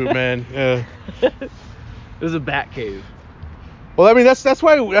bird poop, man. Yeah. It was a bat cave. Well, I mean, that's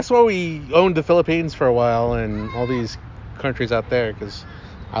why we owned the Philippines for a while and all these countries out there, because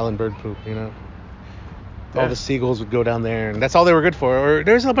island bird poop, all the seagulls would go down there, and that's all they were good for. Or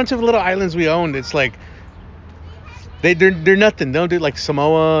there's a bunch of little islands we owned. It's like they're nothing. They don't do like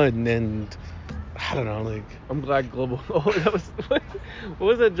Samoa and I don't know. Like, I'm glad global. Oh, that was what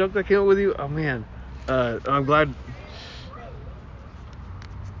was that joke that came up with you? Oh man, I'm glad.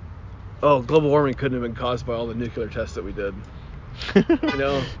 Oh, global warming couldn't have been caused by all the nuclear tests that we did.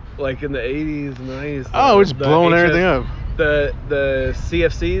 Like in the 80s and the 90s. We're just blowing everything up. The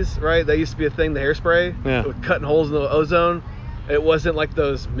CFCs, right? That used to be a thing, the hairspray. Yeah. With cutting holes in the ozone. It wasn't like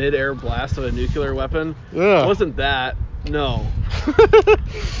those mid-air blasts of a nuclear weapon. Yeah. It wasn't that. No.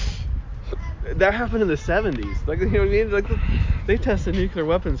 That happened in the 70s. Like, you know what I mean? Like, they tested nuclear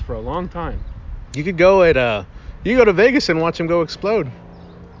weapons for a long time. You could go to Vegas and watch them go explode.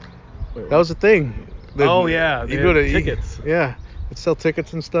 Wait, that was the thing. You go to tickets. They'd sell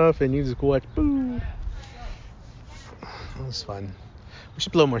tickets and stuff, and you just go watch. Boo. That was fun. We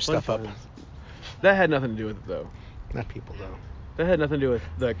should blow more stuff up. That had nothing to do with it, though. Not people, though. That had nothing to do with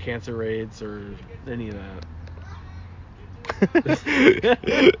the cancer rates or any of that.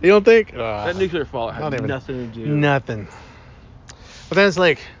 You don't think? That nuclear fallout had nothing to do. Nothing. But then it's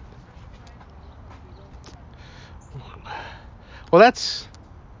like, well, that's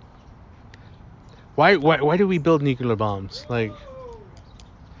why do we build nuclear bombs? Like,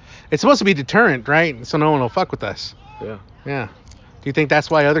 it's supposed to be deterrent, right? So no one will fuck with us. Yeah. Yeah. Do you think that's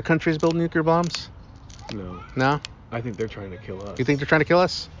why other countries build nuclear bombs? No. No? I think they're trying to kill us. You think they're trying to kill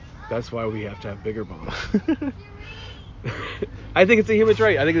us? That's why we have to have bigger bombs. I think it's a human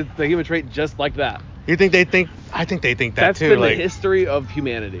trait. I think it's a human trait just like that. You think they think? I think they think that that's too. That's been the history of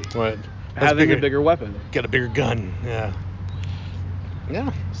humanity. What? Having a bigger weapon. Get a bigger gun. Yeah.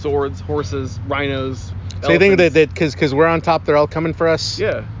 Yeah. Swords, horses, rhinos. So elephants. You think that because we're on top, they're all coming for us?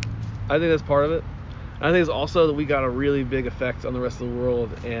 Yeah. I think that's part of it. I think it's also that we got a really big effect on the rest of the world,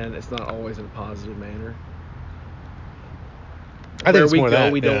 and it's not always in a positive manner. I think it's more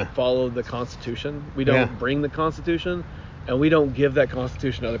that. We don't follow the Constitution. We don't bring the Constitution, and we don't give that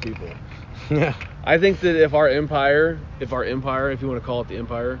Constitution to other people. Yeah. I think that if our empire, if you want to call it the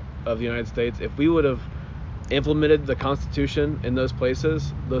empire of the United States, if we would have implemented the Constitution in those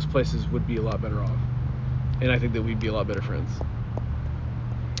places would be a lot better off. And I think that we'd be a lot better friends.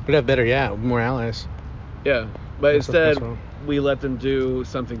 We'd have better, more allies. Yeah, but instead, we let them do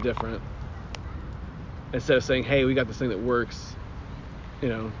something different. Instead of saying, hey, we got this thing that works,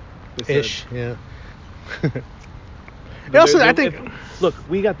 Ish, yeah. I think... Look,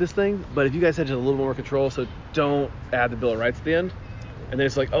 we got this thing, but if you guys had just a little more control, so don't add the Bill of Rights at the end. And then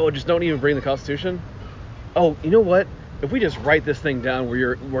it's like, just don't even bring the Constitution. Oh, you know what? If we just write this thing down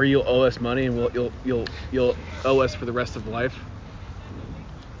where you'll owe us money and you'll owe us for the rest of life,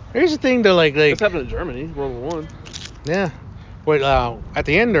 Here's the thing, though, like this happened in Germany, World War One. Yeah. Wait, at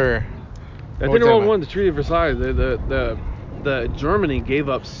the end or? At the end of World War One, the Treaty of Versailles, the Germany gave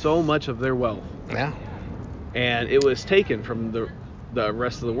up so much of their wealth. Yeah. And it was taken from the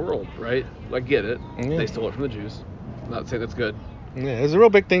rest of the world, right? I get it. Yeah. They stole it from the Jews. Not saying that's good. Yeah, it was a real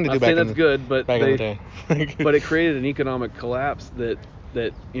big thing to do back in the day. Not saying that's good, but in the day. But it created an economic collapse that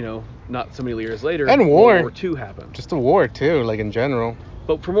not so many years later, and war. World War II happened. Just a war too, like in general.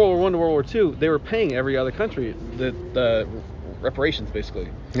 But from World War I to World War II, they were paying every other country the reparations, basically.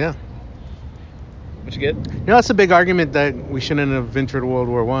 Yeah. What you get? That's a big argument that we shouldn't have entered World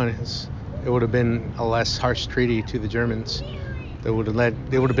War I. It would have been a less harsh treaty to the Germans. They would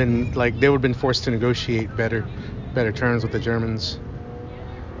have been forced to negotiate better terms with the Germans.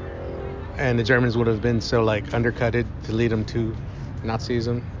 And the Germans would have been so undercutted to lead them to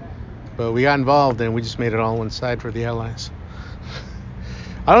Nazism. But we got involved and we just made it all one side for the Allies.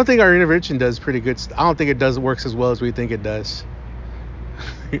 I don't think our intervention does pretty good. I don't think it works as well as we think it does.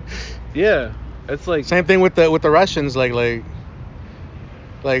 Yeah, it's like same thing with the Russians. Like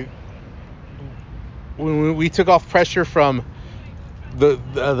when we took off pressure from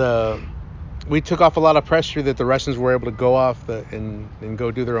we took off a lot of pressure that the Russians were able to go off and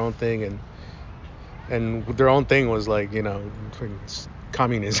go do their own thing, and their own thing was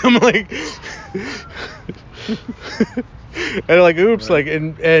communism. And oops, right.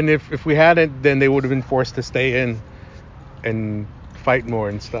 And if we hadn't, then they would have been forced to stay in and fight more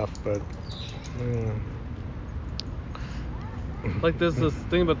and stuff. But there's this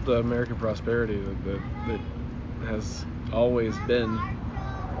thing about the American prosperity that has always been,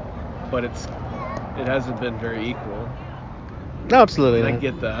 but it hasn't been very equal. No, absolutely. And I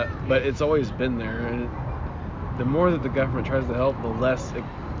get that, but it's always been there, and the more that the government tries to help,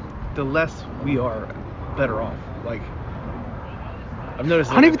 the less we are better off. I've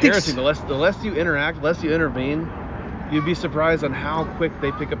noticed that in parenting, the less you interact, the less you intervene, you'd be surprised on how quick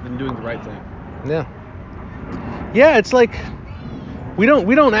they pick up in doing the right thing. Yeah, it's like we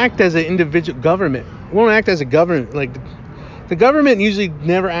don't act as an individual government. We don't act as a government. The government usually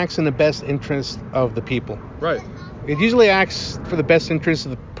never acts in the best interest of the people. Right. It usually acts for the best interest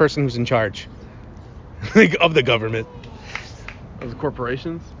of the person who's in charge of the government. Of the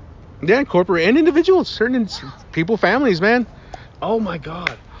corporations? Yeah, corporate and individuals, certain people, families, man. Oh my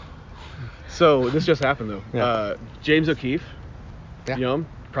God. So this just happened though. Yeah. James O'Keefe, you know him,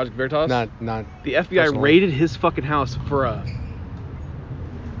 Project Veritas. Not. The FBI raided his fucking house for a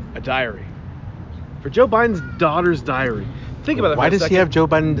diary, for Joe Biden's daughter's diary. Think about that. Why does he have Joe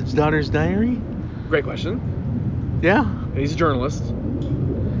Biden's daughter's diary? Great question. Yeah. He's a journalist.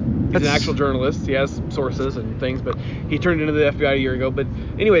 He's an actual journalist. He has sources and things, but he turned into the FBI a year ago. But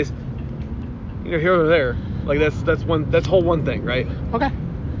anyways, here or there, that's whole one thing, right? Okay.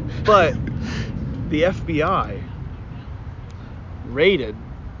 But the FBI raided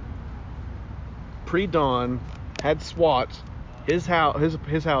pre-dawn, had SWAT his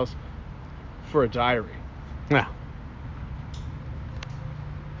house for a diary. Yeah.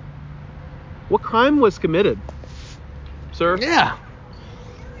 What crime was committed, sir? Yeah.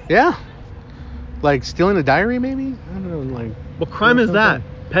 Stealing a diary, maybe? I don't know. What crime is that?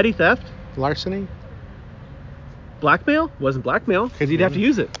 Petty theft? Larceny? Blackmail? Wasn't blackmail, because he'd have to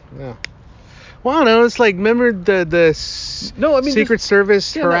use it. Yeah. Well, I don't know. It's remember the Secret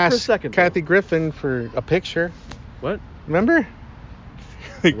Service harassed Kathy Griffin for a picture. What? Remember?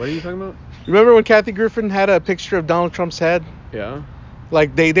 What are you talking about? Remember when Kathy Griffin had a picture of Donald Trump's head? Yeah.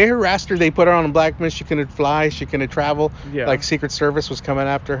 They harassed her. They put her on a blacklist. She couldn't fly. She couldn't travel. Yeah. Secret Service was coming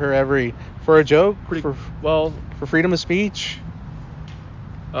after her for a joke. For freedom of speech.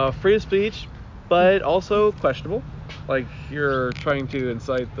 Free of speech, but also questionable. You're trying to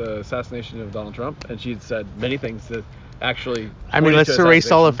incite the assassination of Donald Trump, and she'd said many things that actually. I mean, let's erase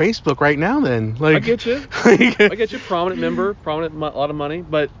all of Facebook right now, then. I get you. I get you. Prominent member, a lot of money,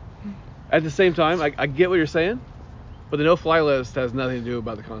 but at the same time, I get what you're saying. But the no-fly list has nothing to do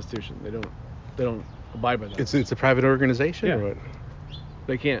about the Constitution. They don't abide by that. It's a private organization, yeah. Or what?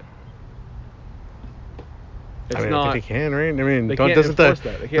 They can't. I think they can, right? I mean, they can't enforce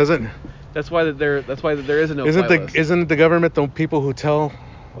that. They can't. Doesn't. That's why there is a no-fly list. Isn't the government the people who tell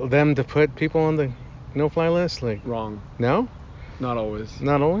them to put people on the no-fly list? Wrong. No. Not always.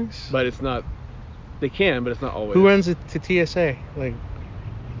 Not always. But it's not. They can, but it's not always. Who runs it to TSA?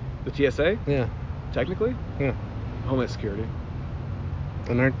 The TSA? Yeah. Technically? Yeah. Homeland Security.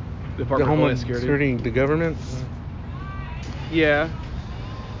 And the Department of Homeland Security. The government? Yeah.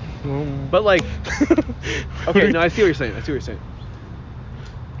 But okay, no, I see what you're saying.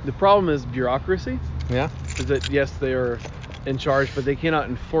 The problem is bureaucracy. Yeah. Is that yes, they are in charge, but they cannot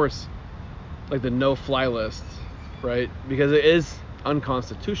enforce like the no-fly list, right? Because it is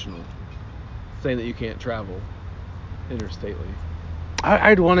unconstitutional saying that you can't travel interstately.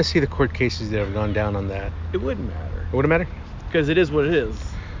 I'd want to see the court cases that have gone down on that. It wouldn't matter. It wouldn't matter? Because it is what it is.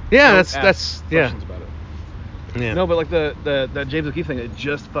 Yeah, Don't that's questions about it. Yeah. No, but like the James O'Keefe thing that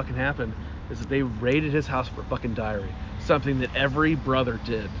just fucking happened is that they raided his house for a fucking diary. Something that every brother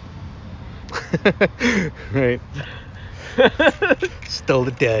did. Right. Stole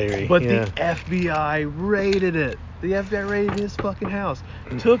the diary. But the FBI raided it. The FBI raided his fucking house.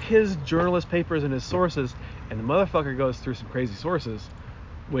 Took his journalist papers and his sources, and the motherfucker goes through some crazy sources,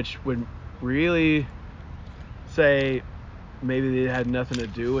 which would really say maybe they had nothing to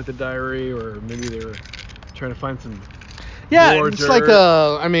do with the diary, or maybe they were trying to find some more it's dirt.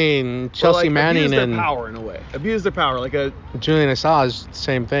 like Chelsea Manning abused and their power in a way. Abused their power, like a Julian Assange,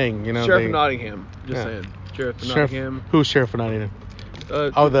 same thing. Sheriff of Nottingham. Just saying, Sheriff of Nottingham. Who's Sheriff of Nottingham?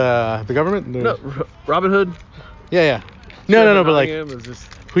 The government? No, Robin Hood. Yeah. No, but like,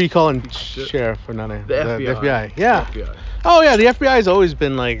 just who you calling Sheriff of Nottingham? The FBI. The FBI. Yeah. The FBI. Oh yeah, the FBI has always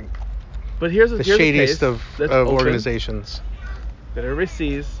been like. But here's the shadiest of organizations that everybody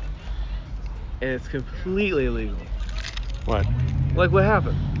sees, and it's completely illegal. What? Like what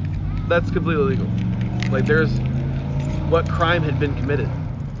happened? That's completely illegal. Like there's what crime had been committed?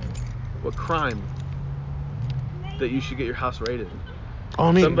 What crime that you should get your house raided? Oh,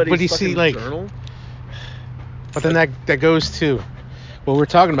 I mean, somebody's but you see, like, journal. But then that goes to what we're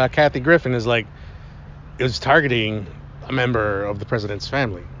talking about. Kathy Griffin is like, it was targeting a member of the president's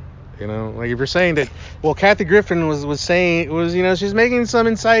family. You know, like if you're saying that, well, Kathy Griffin was saying it was, she's making some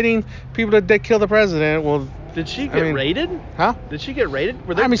inciting people to kill the president. Well, did she get raided? Huh? Did she get raided?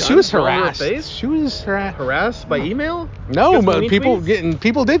 Were there she was harassed. Her face? She was harassed by email? No, but people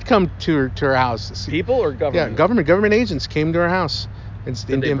did come to her house. People or government? Yeah, government agents came to her house.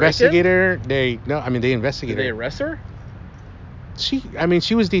 Did they investigate her. They investigated her. Did they arrest her?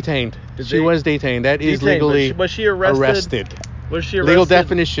 She was detained. Was detained. That is legally was she arrested? Was she arrested? Legal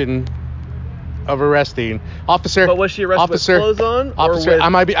definition of arresting. Officer. But was she arrested with clothes on? Officer, or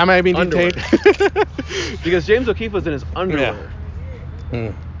am I being detained? Because James O'Keefe was in his underwear.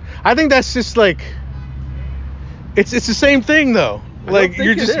 Yeah. I think that's just like, it's the same thing though. Like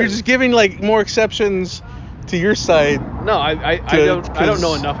you're just giving like more exceptions to your side. No, I don't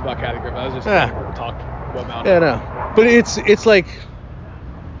know enough about Kathy Griffin. I was just talking about. Yeah, no. But it's like,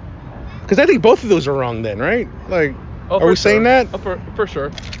 because I think both of those are wrong then, right? Like, are we saying that? Oh, for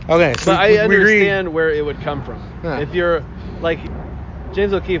sure. Okay, so but I understand where it would come from. Yeah. If you're like,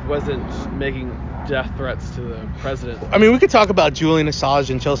 James O'Keefe wasn't making death threats to the president. I mean, we could talk about Julian Assange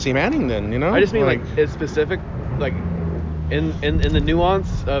and Chelsea Manning then, I just mean like it's specific, like in the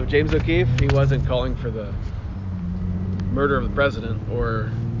nuance of James O'Keefe, he wasn't calling for the murder of the president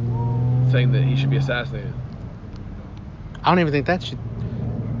or saying that he should be assassinated. I don't even think that should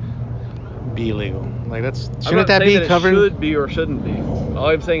be illegal. Like shouldn't that be covered? It should be or shouldn't be. All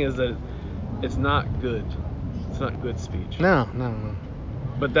I'm saying is that it's not good. It's not good speech. No.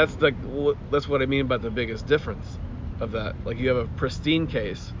 But that's what I mean by the biggest difference of that. Like you have a pristine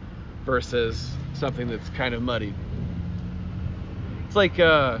case versus something that's kind of muddied. It's like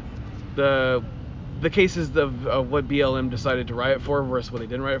the cases of what BLM decided to riot for versus what they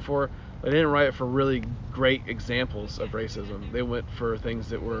didn't riot for. They didn't riot for really great examples of racism. They went for things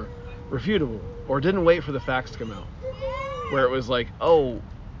that were refutable or didn't wait for the facts to come out. Where it was like, oh,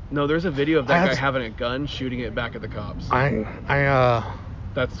 no, there's a video of that guy having a gun shooting it back at the cops.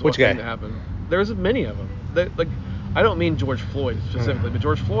 That's what thing that happened. There's many of them. I don't mean George Floyd specifically, but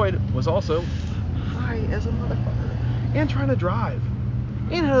George Floyd was also high as a motherfucker and trying to drive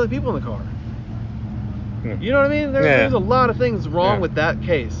and had other people in the car. You know what I mean? There's a lot of things wrong with that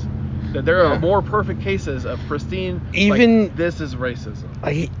case. That there are more perfect cases of pristine. Even like, this is racism.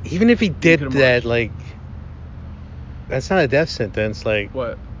 Like, even if he did that, like, that's not a death sentence. Like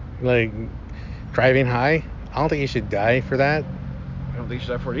what? Like driving high. I don't think he should die for that. I don't think he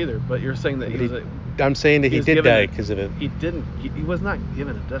should die for it either. But you're saying that I'm saying that he did die because of it. He didn't. He was not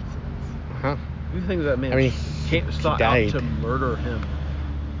given a death sentence. Huh? You think that man sought out to murder him?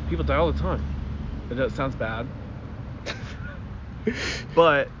 People die all the time. It sounds bad,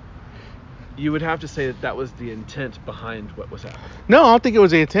 but you would have to say that was the intent behind what was happening. No, I don't think it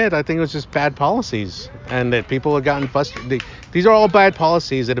was the intent. I think it was just bad policies, and that people have gotten frustrated. These are all bad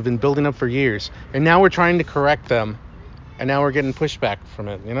policies that have been building up for years, and now we're trying to correct them, and now we're getting pushback from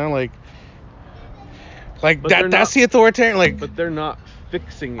it. That's the authoritarian. But they're not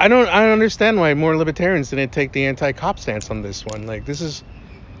fixing it. I don't understand why more libertarians didn't take the anti-cop stance on this one. Like, this is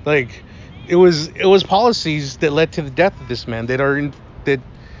like it was policies that led to the death of this man and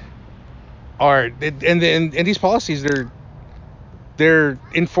these policies they're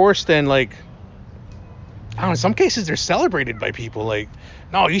enforced, and like I don't know, in some cases they're celebrated by people. Like,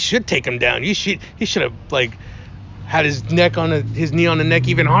 no, you should take him down. He should have like had his knee on the neck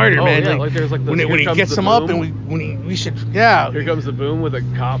even harder, man. Yeah, like there's like when he gets him up, and we should Here comes the boom with a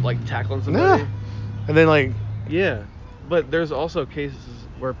cop like tackling somebody. Yeah. And then like yeah, but there's also cases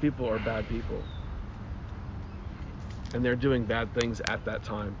where people are bad people, and they're doing bad things at that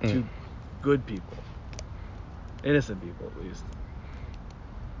time to good people, innocent people at least.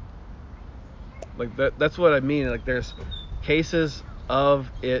 Like that's what I mean. Like there's cases of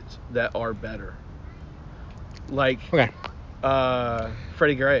it that are better. Like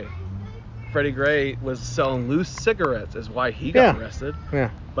Freddie Gray. Freddie Gray was selling loose cigarettes is why he got arrested. Yeah.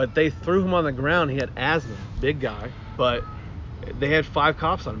 But they threw him on the ground. He had asthma, big guy, but they had 5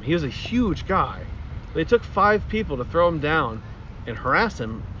 cops on him. He was a huge guy. They took 5 people to throw him down and harass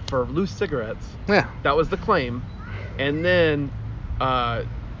him for loose cigarettes. Yeah. That was the claim. And then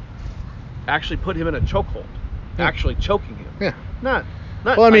actually put him in a chokehold. Yeah. Actually choking him. Yeah. Not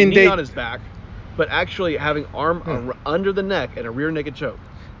well, I mean, knee on his back, but actually having arm under the neck and a rear naked choke.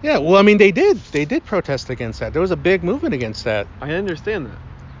 Yeah, well, I mean, they did protest against that. There was a big movement against that. I understand that,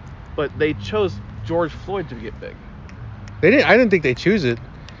 but they chose George Floyd to get big. They didn't. I didn't think they choose it.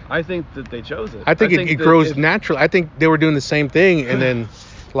 I think that they chose it. I think it grows naturally. I think they were doing the same thing, and then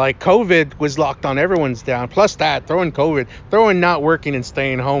like COVID was locked on everyone's down. Plus that throwing not working and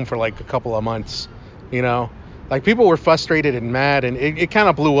staying home for like a couple of months, you know, like people were frustrated and mad, and it kind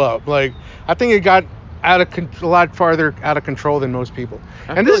of blew up. Like I think it got a lot farther out of control than most people.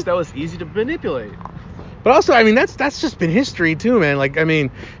 I feel like that was easy to manipulate. But also, I mean, that's just been history too, man. Like, I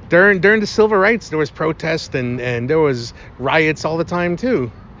mean, during the civil rights, there was protests and there was riots all the time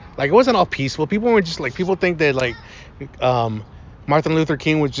too. Like, it wasn't all peaceful. People were just like, people think that like Martin Luther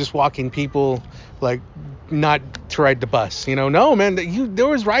King was just walking people like not to ride the bus. You know, no, man. There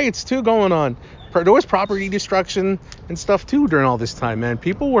was riots too going on. There was property destruction and stuff too during all this time, man.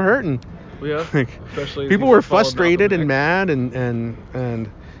 People were hurting. Yeah, especially people were frustrated and mad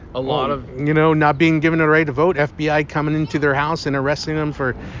and a lot of not being given the right to vote. FBI coming into their house and arresting them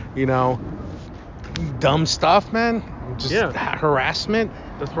for dumb stuff, man. Just harassment.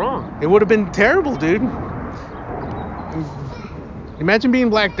 That's wrong. It would have been terrible, dude. Imagine being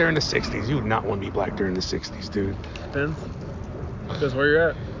black during the 60s. You would not want to be black during the 60s, dude. Depends. Depends where you're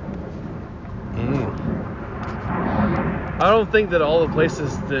at. I don't think that all the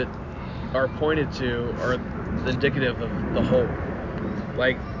places that are pointed to are indicative of the whole.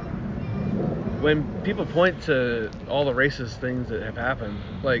 Like, when people point to all the racist things that have happened,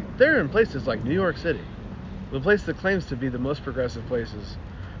 like, they're in places like New York City. The place that claims to be the most progressive places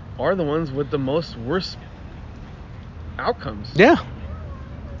are the ones with the most worst outcomes. Yeah.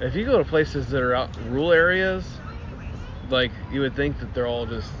 If you go to places that are out rural areas, like, you would think that they're all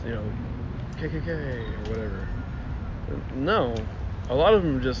just, KKK or whatever. No. A lot of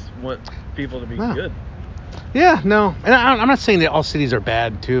them just want people to be good. Yeah, no. And I'm not saying that all cities are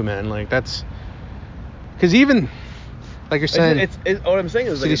bad, too, man. Like, that's... Because even, like you're saying... what I'm saying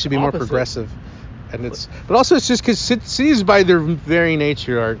is cities should be more progressive. And but also it's just because cities by their very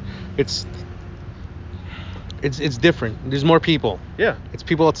nature it's different. There's more people. Yeah. It's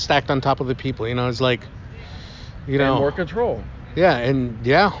people stacked on top of the people. It's like, and more control. Yeah, and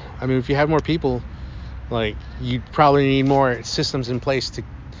I mean, if you have more people, like, you probably need more systems in place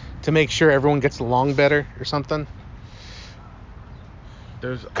to make sure everyone gets along better or something.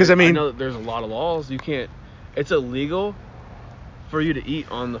 I know that there's a lot of laws. You can't. It's illegal for you to eat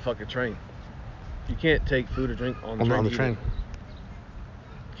on the fucking train. You can't take food or drink on the train. On the train.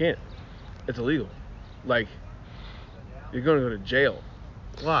 You can't. It's illegal. Like, you're going to go to jail.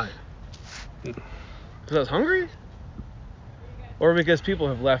 Why? Because I was hungry? Or because people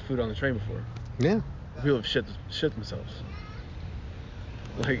have left food on the train before? Yeah. People have shit themselves.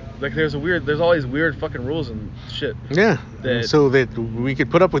 Like there's all these weird fucking rules and shit. Yeah. So that we could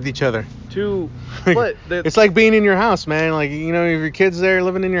put up with each other. It's like being in your house, man. Like, if your kid's there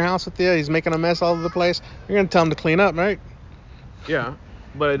living in your house with you, he's making a mess all over the place, you're going to tell him to clean up, right? Yeah.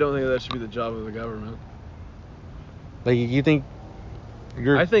 But I don't think that should be the job of the government. Like, you think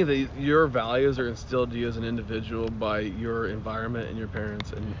I think that your values are instilled to you as an individual by your environment and your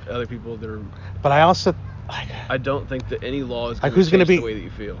parents and other people that are... But I also... I don't think that any law is going to change the way that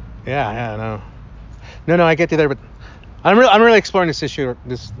you feel. Yeah, no, I get you there, but I'm really exploring this issue,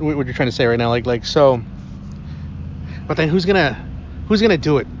 what you're trying to say right now, like so. But then who's gonna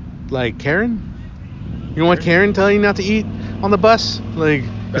do it? Like Karen? You want Karen telling you not to eat on the bus. Like,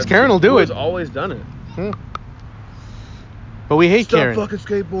 because Karen will do it. Who's always done it. But we hate Stop Karen. fucking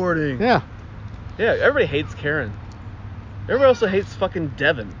skateboarding. Yeah. Yeah, everybody hates Karen. Everybody also hates fucking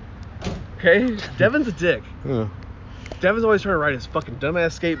Devin. Okay? Devin's a dick. Yeah. Devin's always trying to ride his fucking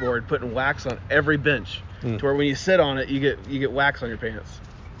dumbass skateboard, putting wax on every bench, to where when you sit on it, you get wax on your pants.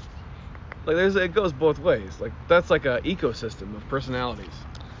 Like, it goes both ways. Like, that's like a ecosystem of personalities.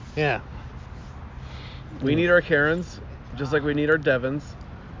 Yeah. We need our Karens, just like we need our Devins.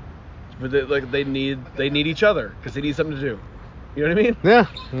 But they need each other because they need something to do. You know what I mean? Yeah.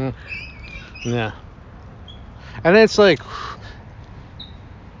 Yeah. And it's like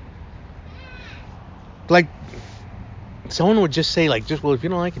someone would just say, like, well, if you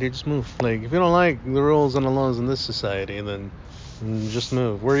don't like it, you just move. Like, if you don't like the rules and the laws in this society, then just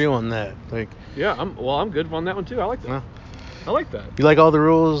move. Where are you on that? Like, yeah, I'm good on that one too. I like that. Yeah. I like that. You like all the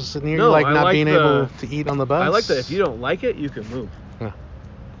rules in here? No, you like I not like being able to eat on the bus? I like that if you don't like it, you can move. Yeah.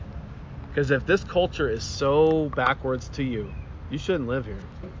 Because if this culture is so backwards to you, you shouldn't live here.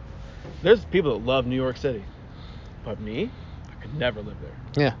 There's people that love New York City. But me, I could never live there.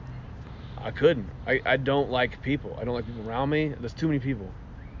 Yeah. I couldn't. I don't like people. I don't like people around me. There's too many people.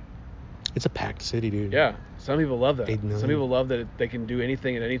 It's a packed city, dude. Yeah. Some people love that. 8 million. Some people love that they can do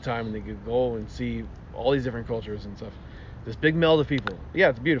anything at any time and they can go and see all these different cultures and stuff. This big meld of people. Yeah,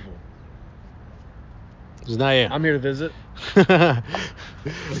 it's beautiful. It's not yet. I'm here to visit. I'm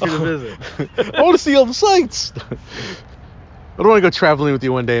here to visit. I want to see all the sights. I don't want to go traveling with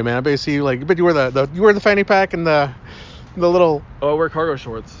you one day, man. I bet you see, like, you wear the fanny pack and the little. Oh, I wear cargo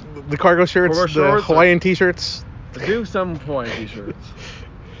shorts. The cargo shirts, the Hawaiian t-shirts. I do some Hawaiian t-shirts.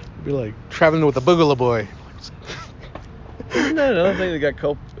 You'd be like traveling with a Boogaloo boy. Isn't that another thing that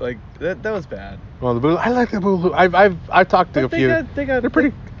got like that was bad? Well, the Boogaloo, I like the Boogaloo. I've talked to a few.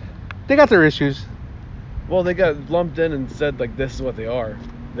 They got their issues. Well, they got lumped in and said, like, this is what they are.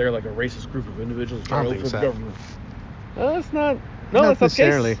 They're like a racist group of individuals trying to overthrow the government. No, that's not. No, that's not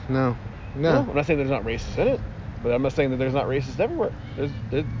necessarily. No. I'm not saying there's not racists in it, but I'm not saying that there's not racists everywhere.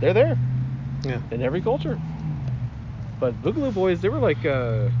 They're there. Yeah. In every culture. But Boogaloo Boys, they were like,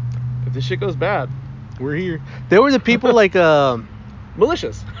 if this shit goes bad, we're here. They were the people like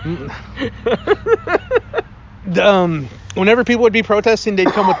malicious. Whenever people would be protesting, they'd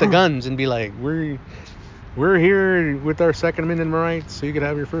come with the guns and be like, we're here with our Second Amendment rights, so you could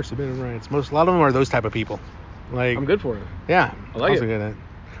have your First Amendment rights. A lot of them are those type of people. Like, I'm good for it. Yeah, I like it. Good at it.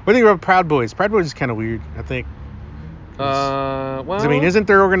 What do you think about Proud Boys? Proud Boys is kind of weird, I think. Well, I mean, isn't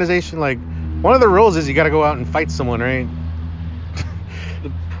their organization like one of the rules is you got to go out and fight someone, right?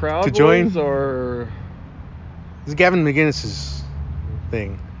 The Proud to join? Boys or it's Gavin McGinnis's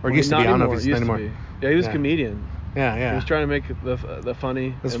thing, or used to be. I don't know if he's anymore. Yeah, he was a comedian. Yeah. He was trying to make the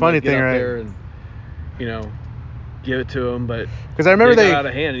funny. This funny get thing, up right? there and give it to him, but because I remember they got out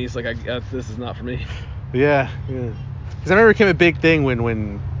of hand, and he's like, "This is not for me." Yeah. Because I remember it became a big thing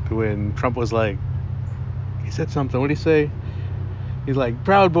when Trump was like, he said something. What did he say? He's like,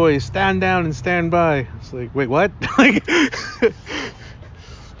 "Proud Boys, stand down and stand by." It's like, wait, what? Like,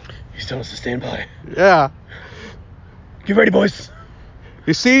 he's telling us to stand by. Yeah. Get ready, boys.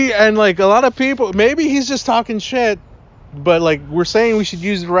 You see, and like a lot of people, maybe he's just talking shit, but like we're saying we should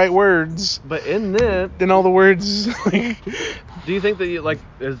use the right words. But in that, then all the words. Like, do you think that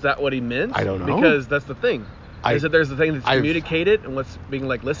is that what he meant? I don't know. Because that's the thing. Is that there's the thing that's communicated and what's being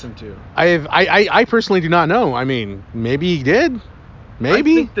like listened to. I personally do not know. I mean, maybe he did.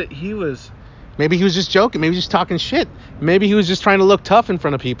 Maybe. I think that he was. Maybe he was just joking. Maybe he was just talking shit. Maybe he was just trying to look tough in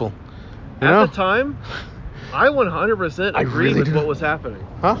front of people. At the time, I 100% agreed with what was happening.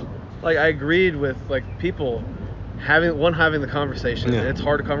 Huh? Like, I agreed with like people having the conversation. Yeah. It's a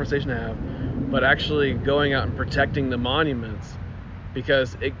hard conversation to have, but actually going out and protecting the monuments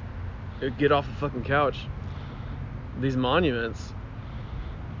because it get off the fucking couch. These monuments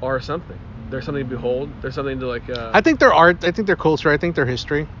are something. They're something to behold. They're something to like. I think they're art. I think they're culture. I think they're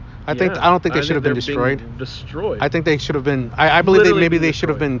history. I don't think they should have been destroyed. Destroyed. I think they should have been. I believe they should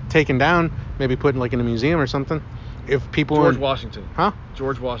have been taken down. Maybe put in like in a museum or something. If people. George Washington. Huh?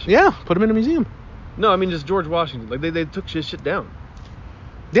 George Washington. Yeah, put him in a museum. No, I mean just George Washington. Like they took his shit down.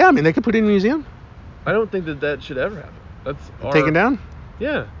 Yeah, I mean they could put it in a museum. I don't think that should ever happen. That's taken down.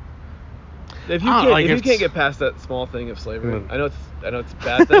 Yeah. If you can't get past that small thing of slavery, I know it's a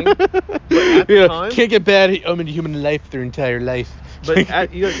bad thing, but at the time, can't get bad human life their entire life.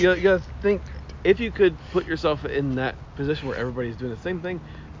 But you gotta think, if you could put yourself in that position where everybody's doing the same thing,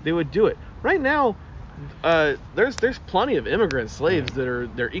 they would do it. Right now, there's plenty of immigrant slaves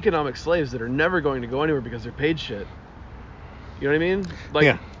they're economic slaves that are never going to go anywhere because they're paid shit. You know what I mean?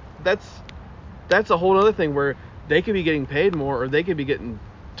 Like that's a whole other thing where they could be getting paid more, or they could be getting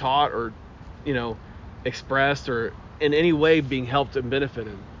taught, or, you know, expressed, or in any way being helped and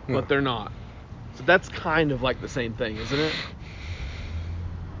benefited, but they're not. So that's kind of like the same thing, isn't it?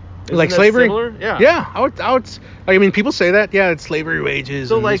 Isn't like slavery? Similar? Yeah. Yeah, I mean, people say that. Yeah, it's slavery wages,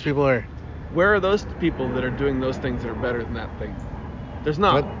 so and like, these people are. Where are those people that are doing those things that are better than that thing? There's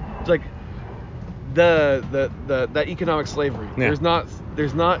not. What? It's like that economic slavery. Yeah.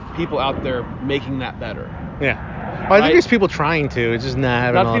 There's not people out there making that better. Yeah. Well, I think there's people trying to. It's just not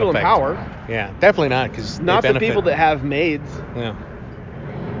having a lot of effect. Not people in power. Yeah, definitely not, because not the people that have maids. Yeah.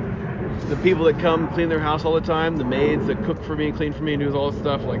 The people that come clean their house all the time, the maids that cook for me and clean for me and do all this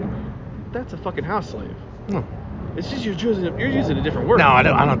stuff, like, that's a fucking house slave. No. It's just you're using a different word. No, I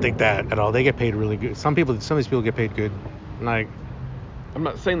don't think that at all. They get paid really good. Some of these people get paid good. Like, I'm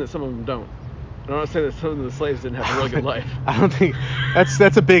not saying that some of them don't. I'm not saying that some of the slaves didn't have a really good life. I don't think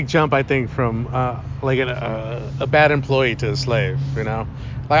that's a big jump. I think from like a bad employee to a slave. You know,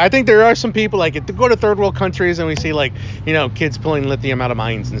 like I think there are some people like to go to third world countries and we see like, you know, kids pulling lithium out of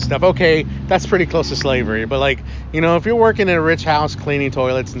mines and stuff. Okay, that's pretty close to slavery. But like, you know, if you're working in a rich house cleaning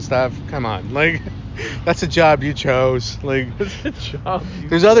toilets and stuff, come on, like. That's a job you chose. Like, it's a job.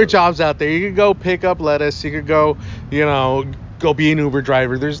 There's other jobs out there. You could go pick up lettuce. You could go, you know, go be an Uber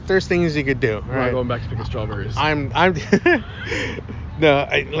driver. There's things you could do. I'm not going back to picking strawberries. I'm no,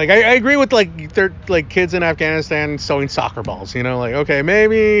 I agree with like kids in Afghanistan sewing soccer balls. You know, like, okay,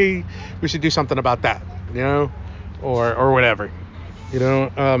 maybe we should do something about that. You know, or whatever. You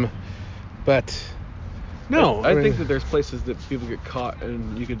know, but no. I think that there's places that people get caught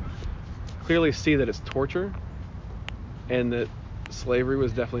and you could clearly see that it's torture, and that slavery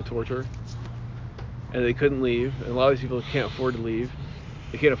was definitely torture, and they couldn't leave, and a lot of these people can't afford to leave.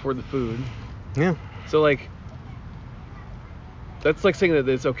 They can't afford the food. Yeah. So like, that's like saying that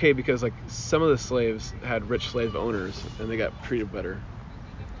it's okay because like some of the slaves had rich slave owners and they got treated better.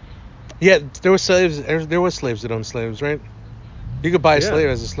 Yeah, there was slaves that owned slaves, right? You could buy a slave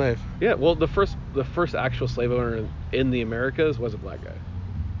as a slave. Yeah, well, the first actual slave owner in the Americas was a black guy.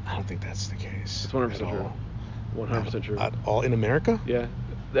 I don't think that's the case. It's 100% true. 100% true. At all in America? Yeah.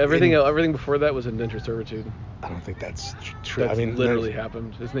 Everything before that was indentured servitude. I don't think that's true. That's literally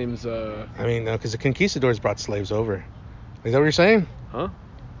happened. His name's I mean, no, because the conquistadors brought slaves over. Is that what you're saying? Huh?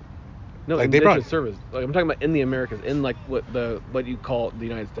 No, like indentured service. Like, I'm talking about in the Americas, in like what you call the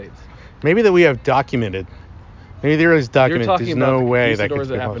United States. Maybe that we have documented. Maybe there is documented. You're talking There's about no the way that conquistadors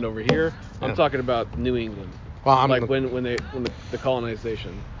that happened over here. Yeah. I'm talking about New England. Well, like when the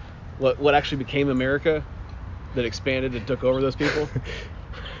colonization, what actually became America, that expanded and took over those people.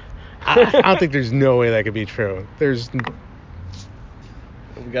 I don't think there's no way that could be true. We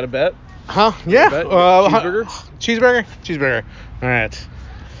got a bet? Huh? Yeah. Cheeseburger? All right.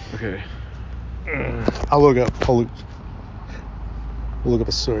 Okay. I'll look up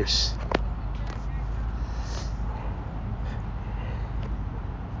a source.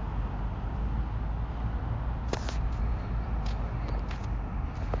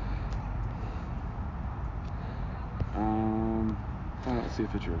 I don't see a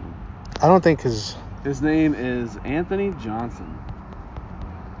picture of him. I don't think his name is Anthony Johnson.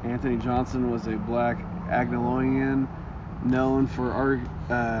 Anthony Johnson was a black Agnolonian known for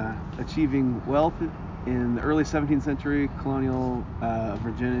achieving wealth in the early 17th century colonial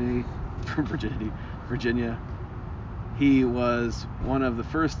Virginia. He was one of the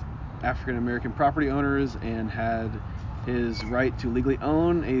first African American property owners and had his right to legally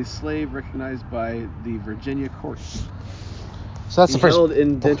own a slave recognized by the Virginia courts. So that's he the first. Held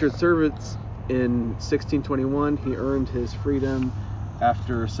indentured servants in 1621. He earned his freedom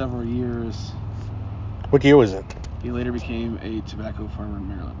after several years. What year was it? He later became a tobacco farmer in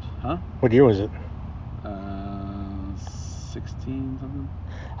Maryland. Huh? What year was it? 16 something.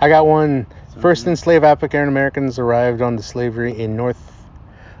 I got one. 17. First enslaved African Americans arrived on the slavery in North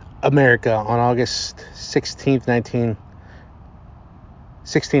America on August 16th,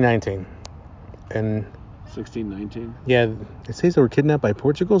 1619. And 1619? Yeah, it says they were kidnapped by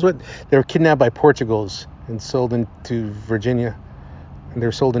Portugals. What? They were kidnapped by Portugals and sold into Virginia. And they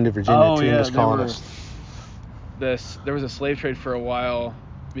were sold into Virginia to English colonists. There was a slave trade for a while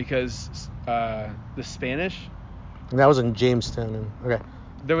because the Spanish. And that was in Jamestown. Okay.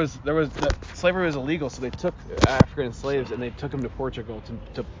 There was slavery was illegal, so they took African slaves and they took them to Portugal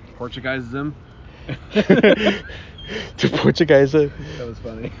to Portuguese them. To Portuguese them. That was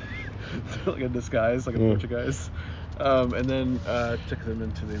funny. Like a disguise, like a Portuguese. And then took them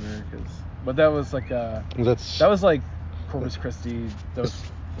into the Americas. But that was like that was like Corpus Christi. That was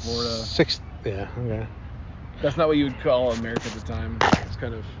Florida. Yeah. Okay. That's not what you would call America at the time. It's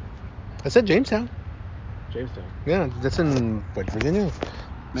kind of. I said Jamestown. Jamestown. Yeah, that's in Virginia.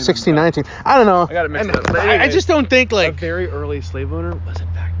 Maybe 1619. I don't know. I got it mixed up. But I anyway, just don't think a very early slave owner was in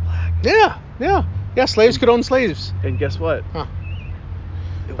fact black. Yeah. Slaves could own slaves. And guess what? Huh.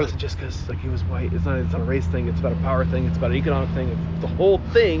 It wasn't just because he was white. It's not a race thing. It's about a power thing. It's about an economic thing. The whole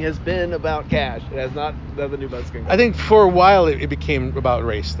thing has been about cash. It has not nothing to do about skin color. I think for a while it became about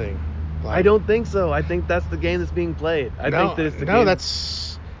race thing. Like, I don't think so. I think that's the game that's being played. I think that it's the game. No,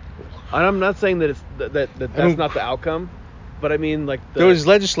 that's. I'm not saying that that's not the outcome, but I mean there was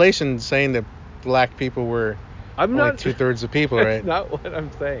legislation saying that black people were like 2/3 of people, right? That's not what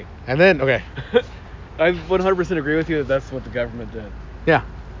I'm saying. And then I 100% agree with you that that's what the government did. Yeah.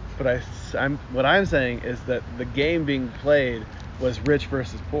 But what I'm saying is that the game being played was rich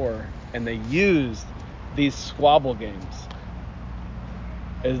versus poor, and they used these squabble games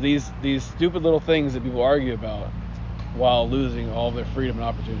as these stupid little things that people argue about while losing all of their freedom and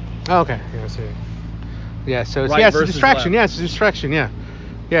opportunity. Okay. Yeah, I see. Yeah, so it's a distraction. Left. Yeah, it's a distraction. Yeah.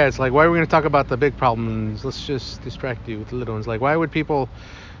 Yeah, it's like, why are we going to talk about the big problems? Let's just distract you with the little ones. Like, why would people...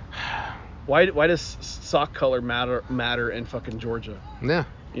 Why does sock color matter in fucking Georgia? Yeah.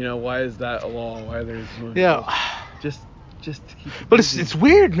 You know, why is that a law? Why are there... Yeah. Just to keep it But it's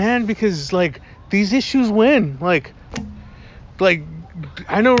weird, man, because, like, these issues win. Like,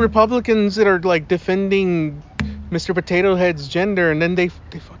 I know Republicans that are, like, defending Mr. Potato Head's gender, and then they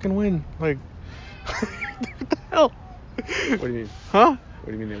fucking win. Like, what the hell? What do you mean? Huh? What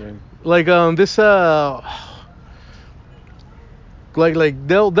do you mean they win? Like, this, like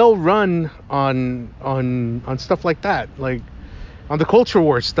they'll run on stuff like that, like on the culture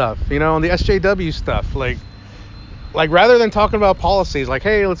war stuff, you know, on the SJW stuff, like rather than talking about policies, like,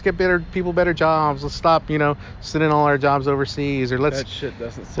 hey, let's get better jobs, let's stop, you know, sending all our jobs overseas, or that shit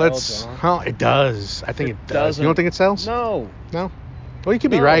doesn't sell, John. It does. I think it does. Doesn't. You don't think it sells? No. Well, you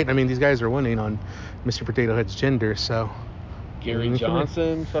could be right. I mean, these guys are winning on Mr. Potato Head's gender, so Gary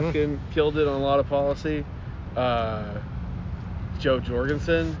Johnson fucking killed it on a lot of policy. Joe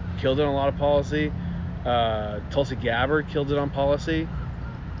Jorgensen killed it on a lot of policy. Tulsi Gabbard killed it on policy.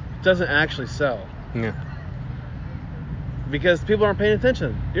 It doesn't actually sell. Yeah. Because people aren't paying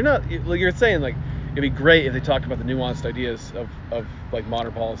attention. You're saying, like, it'd be great if they talked about the nuanced ideas of like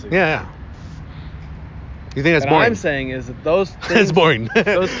modern policy. Yeah. You think that's boring? What I'm saying is that those things, it's boring.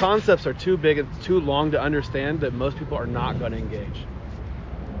 Those concepts are too big and too long to understand that most people are not going to engage.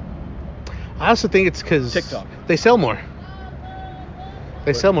 I also think it's because TikTok. They sell more.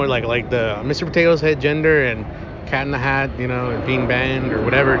 They sell more, like the Mr. Potato's Head gender and Cat in the Hat, you know, and Being Banned or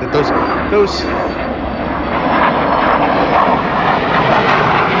whatever. Those.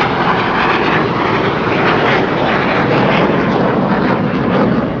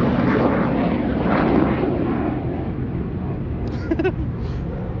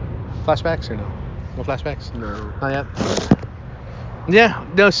 Flashbacks or no? No flashbacks? No. Not yet? Yeah.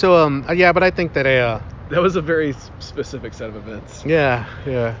 No, so, yeah, but I think that that was a very specific set of events. Yeah.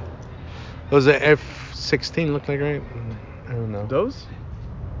 Those are F-16 look like, right? I don't know. Those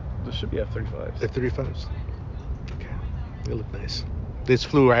should be F-35s. F-35s? Okay. They look nice. They just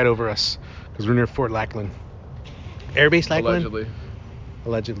flew right over us because we're near Fort Lackland. Airbase Lackland?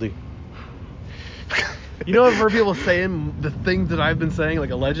 Allegedly. You know, I've heard people saying the things that I've been saying,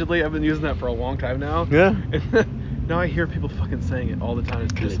 like allegedly. I've been using that for a long time now. Yeah. Now I hear people fucking saying it all the time.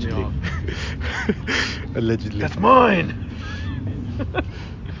 It's pissing me off. Allegedly. That's mine.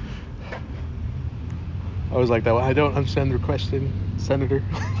 I was like that. I don't understand the question, Senator.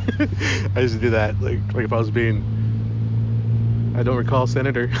 I used to do that, like if I was being, I don't recall,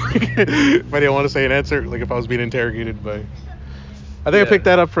 Senator. If I didn't want to say an answer, like if I was being interrogated by. I think I picked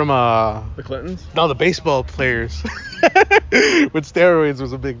that up from the Clintons. No, the baseball players. With steroids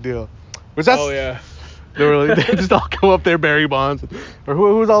was a big deal. Yeah. They just all go up there, Barry Bonds, or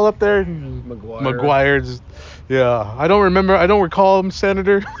who was all up there? McGuire. Yeah, I don't recall him,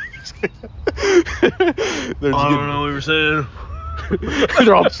 Senator. I don't know what you were saying.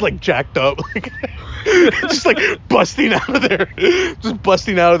 They're all just like jacked up, like just like busting out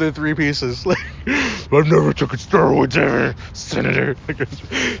of their three pieces. Like, I've never took steroids ever, Senator.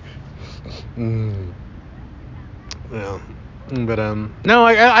 Yeah, but no,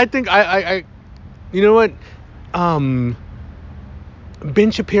 I think I you know what,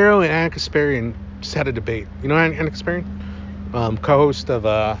 Ben Shapiro and Anna Kasparian just had a debate. You know Anna Kasparian, co-host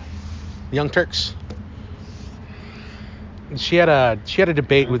of Young Turks. She had a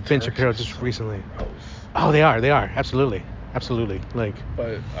debate with Ben Shapiro just recently. Oh, they are absolutely. Like,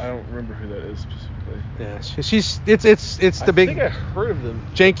 but I don't remember who that is specifically. Yeah, it's the big. I think I heard of them.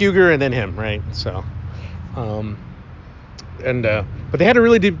 Cenk Uygur and then him, right? So, but they had a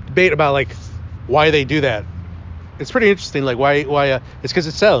really deep debate about, like, why they do that. It's pretty interesting. Like why it's because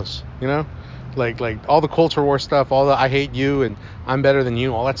it sells. Like all the culture war stuff, all the I hate you and I'm better than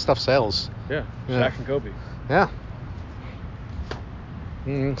you, all that stuff sells. Yeah. Shaq and Kobe. Yeah.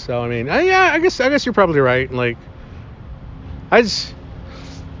 So I mean, I guess you're probably right. Like, I just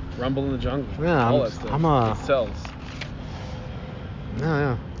Rumble in the Jungle. Yeah, all that stuff. It sells.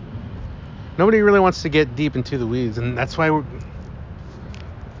 Yeah. Nobody really wants to get deep into the weeds, and that's why we're.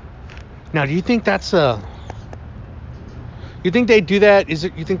 Now, do you think that's You think they do that?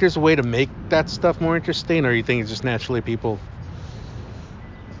 You think there's a way to make that stuff more interesting, or you think it's just naturally people?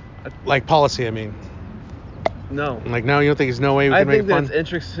 Like policy, I mean. No. Like, no, you don't think there's no way we can make it fun? I think that it's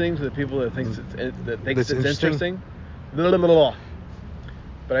interesting to the people that thinks it's interesting. Blah, blah, blah.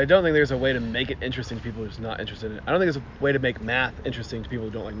 But I don't think there's a way to make it interesting to people who's not interested in it. I don't think there's a way to make math interesting to people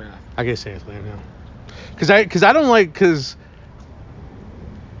who don't like math. I guess seriously, I know. Because I don't like, because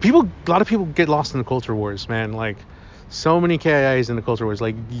a lot of people get lost in the culture wars, man. Like, so many KIAs in the culture wars.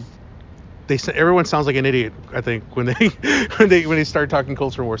 Like, everyone sounds like an idiot, I think, when they start talking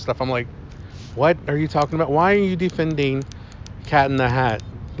culture war stuff. I'm like, what are you talking about? Why are you defending Cat in the Hat?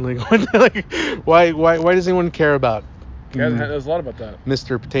 Like, why does anyone care about? Cat in the Hat knows a lot about that.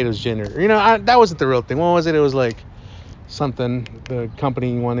 Mr. Potatoes gender. That wasn't the real thing. What was it? It was like something. The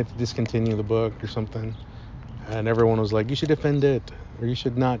company wanted to discontinue the book or something, and everyone was like, "You should defend it, or you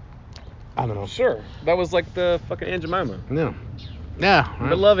should not." I don't know. Sure, that was like the fucking Aunt Jemima. No. Yeah.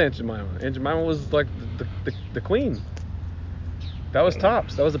 I love Aunt Jemima. Aunt Jemima was like the queen. That was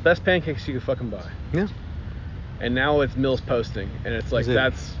tops. That was the best pancakes you could fucking buy. Yeah. And now it's Mills Posting, and it's like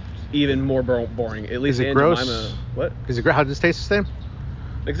that's even more boring. At least Aunt Jemima. What? Is it gross? How does it taste the same?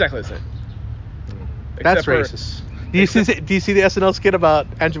 Exactly the same. That's racist. Do you see the SNL skit about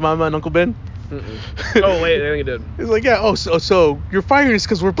Aunt Jemima and Uncle Ben? Oh wait, I think it did. It's like, yeah. Oh, so you're firing us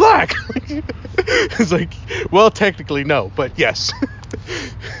because we're black? It's like, well, technically no, but yes.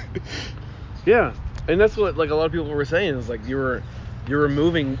 Yeah, and that's what like a lot of people were saying is like you're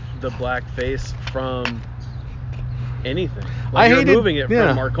removing the black face from anything. Like you're removing it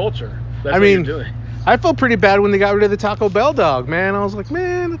from our culture. That's what you're doing. I felt pretty bad when they got rid of the Taco Bell dog, man. I was like,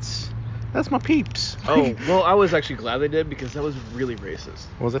 man, that's my peeps. Oh, well, I was actually glad they did because that was really racist.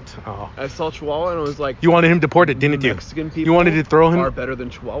 Was it? Oh. I saw Chihuahua and I was like... You wanted him deported, didn't you? Mexican people you wanted to throw him? Are better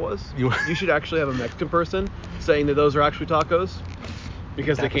than Chihuahuas. You should actually have a Mexican person saying that those are actually tacos.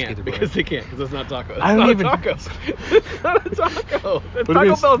 Because they can't. Because it's not tacos. I don't even... tacos. It's not a taco.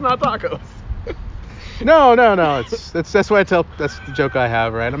 Taco Bell's not tacos. No. That's why that's the joke I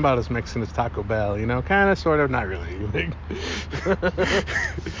have, right? I'm about as Mexican as Taco Bell, kind of, sort of, not really.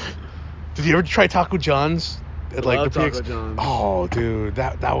 Did you ever try Taco John's? I love Taco John's. Oh, dude,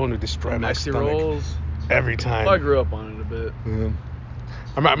 that one would destroy my stomach. Rolls. Every time. Well, I grew up on it a bit. Yeah.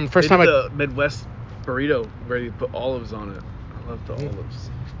 The Midwest burrito where you put olives on it. I love the olives.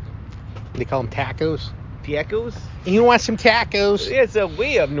 They call them tacos. Tacos? You want some tacos? Yeah, it's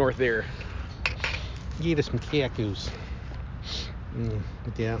way up north there. Get us some tacos.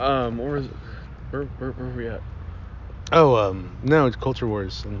 Yeah. Where were we at? Oh, no, it's culture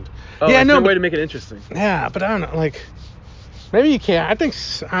wars and. Yeah, no way to make it interesting. Yeah, but I don't know, like, maybe you can't. I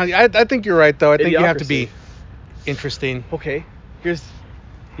think you're right though. I think you have to be interesting. Okay,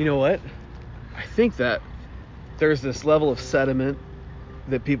 you know what? I think that there's this level of sediment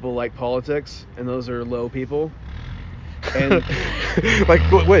that people like politics, and those are low people. And like,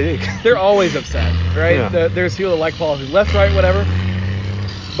 wait, they're always upset, right? Yeah. There's people that like politics, left, right, whatever,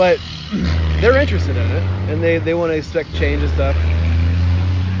 but they're interested in it, and they want to expect change and stuff.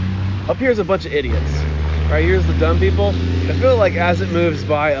 Up here's a bunch of idiots, right? Here's the dumb people. I feel like as it moves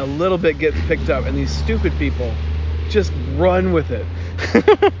by, a little bit gets picked up, and these stupid people just run with it.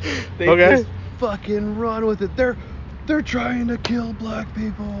 They just fucking run with it. They're trying to kill black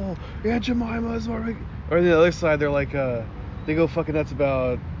people. Aunt Jemima's or on the other side, they're like, they go fucking nuts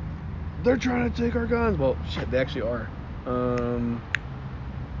about, they're trying to take our guns. Well, shit, they actually are.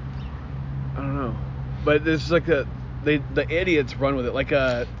 I don't know. But it's like the idiots run with it. Like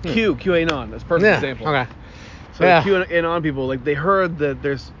QAnon. That's a perfect example. Okay. So QAnon people, like, they heard that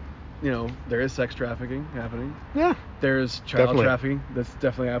there is sex trafficking happening. Yeah. There's child trafficking that's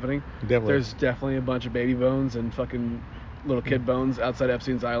definitely happening. There's definitely a bunch of baby bones and fucking little kid bones outside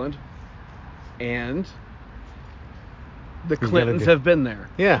Epstein's Island. And the Clintons have been there.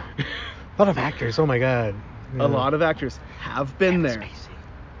 Yeah. A lot of actors. Oh my God. Yeah. A lot of actors have been there. Spacey.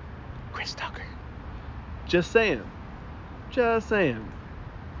 Chris Tucker. Just saying. Yeah.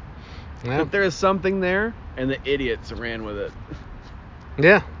 But there is something there, and the idiots ran with it.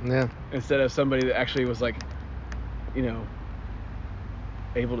 Yeah. Instead of somebody that actually was like,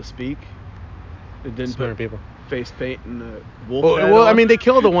 able to speak. It didn't Smart put people. face paint and a wolf head Well, I on. mean, they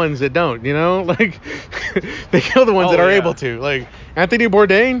kill the ones that don't, like, they kill the ones that are able to. Like, Anthony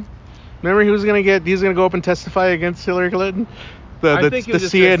Bourdain, remember he's going to go up and testify against Hillary Clinton? I think he was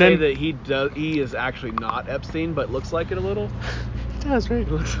just going to say that CNN. he is actually not Epstein, but looks like it a little. Yeah, that's right.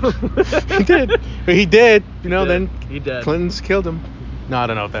 He did. But he did. Then he did. Clinton's killed him. No, I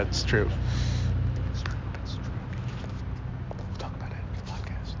don't know if that's true. That's true. We'll talk about it in the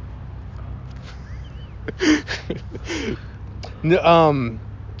podcast. No,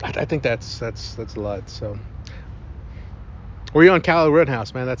 I think that's a lot. So, were you on Kyle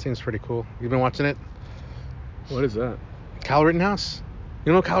Rittenhouse, man? That seems pretty cool. You've been watching it? What is that? Kyle Rittenhouse?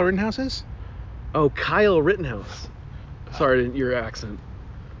 You know what Kyle Rittenhouse is? Oh, Kyle Rittenhouse. Sorry, your accent.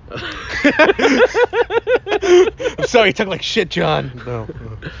 I'm sorry, you talk like shit, John.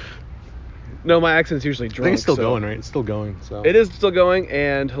 No, my accent's usually drunk. I think it's still going, right? It's still going. So it is still going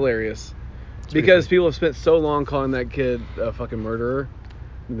and hilarious. Because people have spent so long calling that kid a fucking murderer.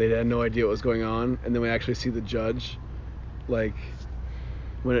 They had no idea what was going on. And then we actually see the judge, like,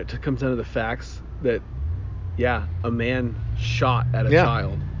 when it comes down to the facts, that, yeah, a man shot at a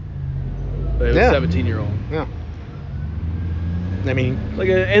child. Like, a 17-year-old. Yeah. I mean... Like,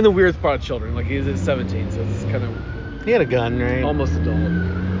 and the weird part of children. Like, he's at 17, so it's kind of... He had a gun, right? Almost adult.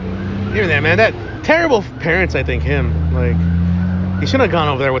 Even that, man. That terrible parents, I think, him. Like, he shouldn't have gone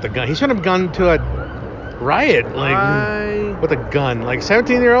over there with a gun. He shouldn't have gone to a riot, with a gun. Like,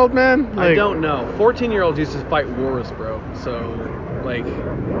 17-year-old, man? Like, I don't know. 14-year-olds used to fight wars, bro. So, like...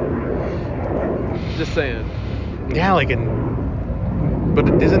 Just saying. Yeah, but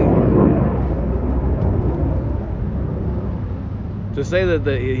it isn't... To say that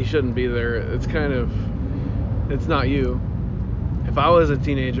he shouldn't be there, it's kind of... It's not you. If I was a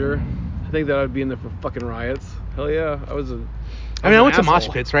teenager, I think that I'd be in there for fucking riots. Hell yeah, I went to mosh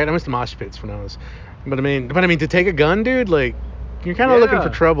pits, right? I went to mosh pits when I was... But I mean, to take a gun, dude, like, you're kind of looking for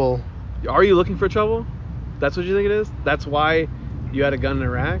trouble. Are you looking for trouble? That's what you think it is? That's why you had a gun in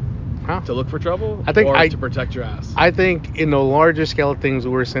Iraq? Huh? To look for trouble? I think or to protect your ass? I think in the larger scale of things,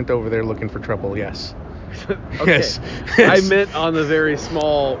 we were sent over there looking for trouble, yes. Okay. Yes. I meant on the very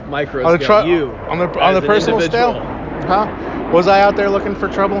small micro scale. You. On the personal scale? Huh? Was I out there looking for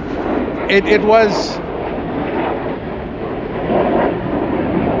trouble? It was...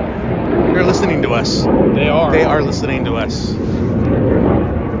 They're listening to us. They are. They are listening to us.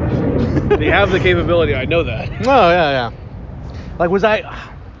 They have the capability. I know that. Oh, yeah. Like,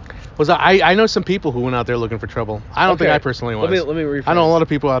 I know some people who went out there looking for trouble. I don't think I personally was. Let me rephrase. I know a lot of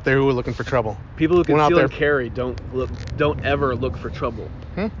people out there who were looking for trouble. People who conceal and carry don't ever look for trouble.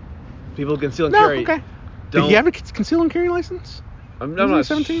 People who conceal and carry. Okay. Did he have a conceal and carry license? I'm not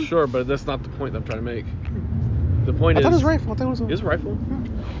 17? Sure, but that's not the point that I'm trying to make. The point is... I thought it was a rifle. It was a rifle.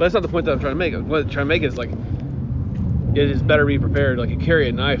 But that's not the point that I'm trying to make. What I'm trying to make is, like, it is better to be prepared. Like, you carry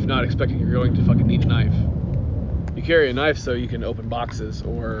a knife not expecting you're going to fucking need a knife. You carry a knife so you can open boxes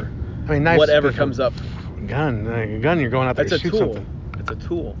or whatever comes up. A gun, you're going out there to shoot something. It's a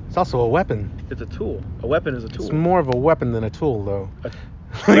tool. It's also a weapon. It's a tool. A weapon is a tool. It's more of a weapon than a tool, though. A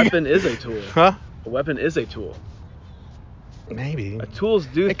weapon is a tool. Huh? A weapon is a tool. Maybe. Tools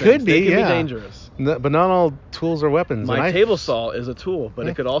do things. It could be, They can be dangerous. No, but not all tools are weapons. My table saw is a tool, but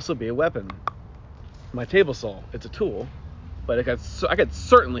it could also be a weapon. My table saw, it's a tool, but I could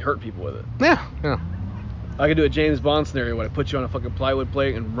certainly hurt people with it. Yeah. I could do a James Bond scenario where I put you on a fucking plywood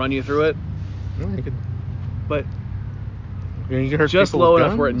plate and run you through it. Yeah, you could. But you could hurt just people low with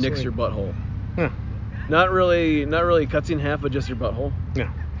enough guns, where it nicks your butthole. Yeah. Not really cuts you in half, but just your butthole.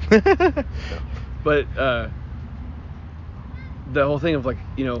 Yeah. But the whole thing of, like,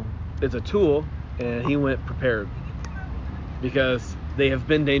 it's a tool, and he went prepared because they have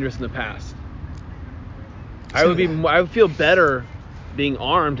been dangerous in the past. I would feel better being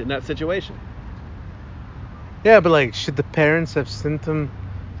armed in that situation. Yeah, but, like, should the parents have sent them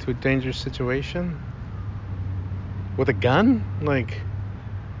to a dangerous situation with a gun? Like,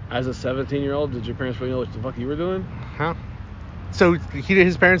 as a 17-year-old, did your parents really know what the fuck you were doing? Huh? So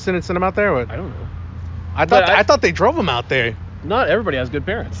his parents didn't send him out there? Or what? I don't know. I thought they drove him out there. Not everybody has good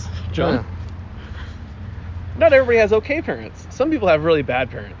parents, John. Yeah. Not everybody has okay parents. Some people have really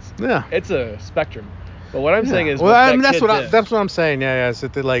bad parents. Yeah. It's a spectrum. But what I'm saying is, that's what I'm saying. Yeah. Is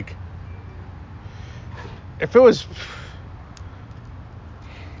that like, if it was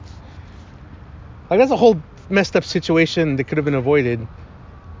like, that's a whole messed up situation that could have been avoided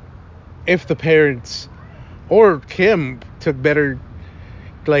if the parents or Kim took better,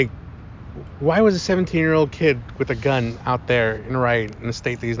 like, why was a 17-year-old kid with a gun out there in a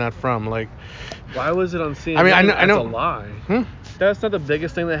state that he's not from? Like, why was it on CNN? I mean, I know. That's a lie. That's not the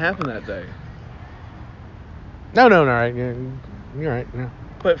biggest thing that happened that day. No, right. You're right. Yeah.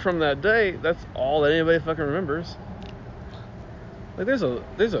 But from that day, that's all that anybody fucking remembers. Like there's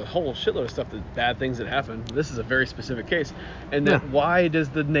a whole shitload of stuff bad things that happen. This is a very specific case, and why does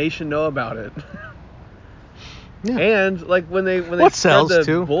the nation know about it? Yeah. And like when they spread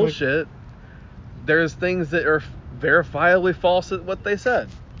the bullshit, there's things that are verifiably false at what they said.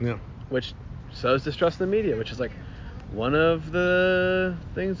 Yeah. Which sows distrust in the media, which is like one of the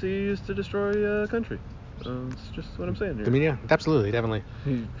things that you use to destroy a country. It's just what I'm saying here. The media, absolutely, definitely.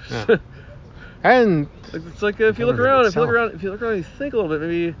 Yeah. And it's like if you look around, and you think a little bit,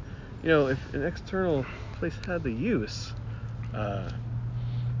 maybe, if an external place had the use,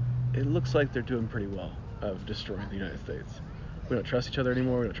 it looks like they're doing pretty well of destroying the United States. We don't trust each other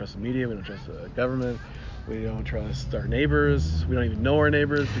anymore. We don't trust the media. We don't trust the government. We don't trust our neighbors. We don't even know our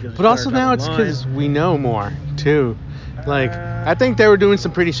neighbors because. But also now it's because we know more too. Like I think they were doing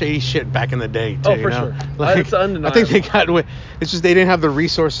some pretty shady shit back in the day too. Oh, for sure. Like, it's undeniable. I think they got away. It's just they didn't have the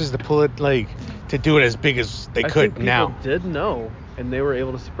resources to pull it to do it as big as they could now. People did know, and they were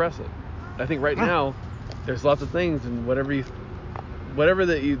able to suppress it. I think right now there's lots of things, and whatever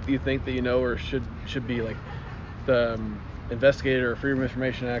that you think that or should be like the Investigator or Freedom of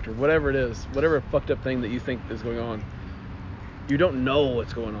Information Act or whatever it is, whatever fucked up thing that you think is going on, you don't know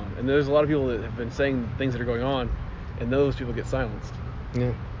what's going on. And there's a lot of people that have been saying things that are going on, and those people get silenced.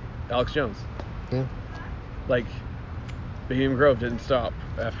 Yeah. Alex Jones. Yeah. Like, Bohemian Grove didn't stop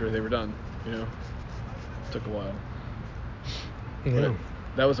after they were done, It took a while. Yeah. But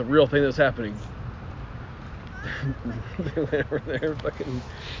that was a real thing that was happening. They went over there fucking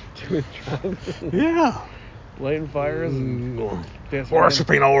doing drugs. Yeah. Lighting fires and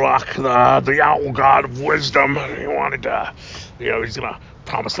worshiping Olak, the owl god of wisdom. He wanted to, he's gonna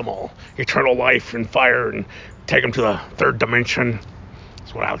promise them all eternal life and fire and take them to the third dimension.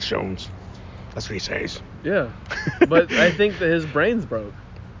 That's what Alex Jones. That's what he says. Yeah, but I think that his brain's broke.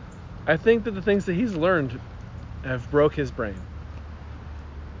 I think that the things that he's learned have broke his brain.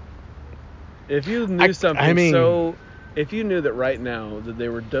 If you knew if you knew that right now that they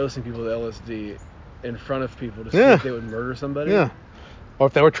were dosing people with LSD in front of people to see if they would murder somebody. Yeah. Or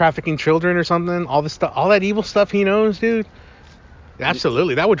if they were trafficking children or something, all this stuff, all that evil stuff he knows, dude.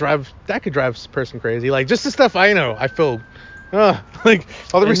 Absolutely. That could drive a person crazy. Like just the stuff I know, I feel like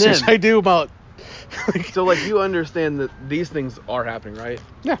all the research I do about so you understand that these things are happening, right?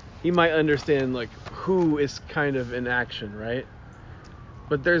 Yeah. He might understand who is kind of in action, right?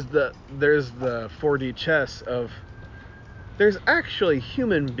 But there's the 4D chess of there's actually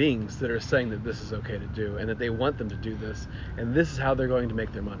human beings that are saying that this is okay to do and that they want them to do this and this is how they're going to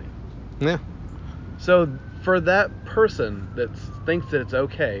make their money. Yeah. So for that person that thinks that it's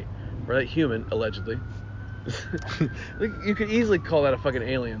okay, or that human, allegedly, you could easily call that a fucking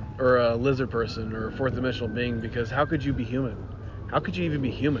alien or a lizard person or a fourth dimensional being because how could you be human? How could you even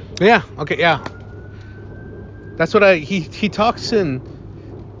be human? Yeah. Okay. Yeah. That's what he talks in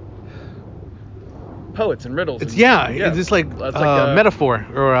poets and riddles. It's it's like metaphor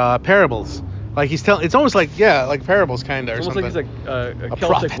or parables. Like he's telling. It's almost like parables kind of. It's almost like he's a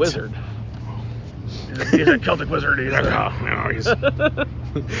Celtic wizard. He's a Celtic wizard.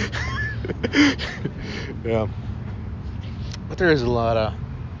 Yeah. But there's a lot of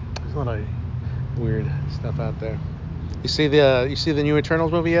weird stuff out there. You see the new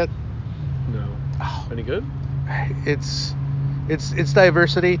Eternals movie yet? No. Oh. Any good? It's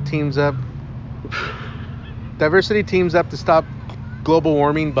diversity teams up. Diversity teams up to stop global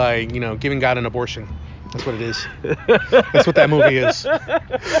warming by, giving God an abortion. That's what it is. That's what that movie is.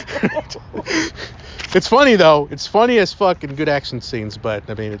 It's funny though. It's funny as fuck and good action scenes, but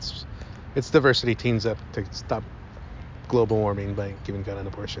I mean it's diversity teams up to stop global warming by giving God an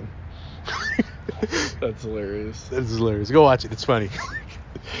abortion. That's hilarious. That's hilarious. Go watch it. It's funny.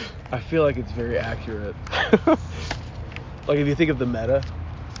 I feel like it's very accurate. Like if you think of the meta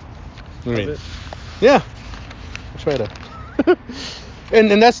of it. Yeah. Try to.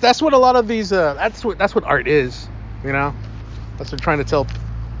 and that's what a lot of these that's what art is, That's what trying to tell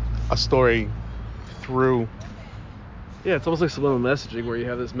a story through. Yeah, it's almost like subliminal messaging where you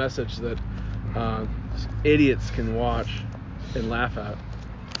have this message that idiots can watch and laugh at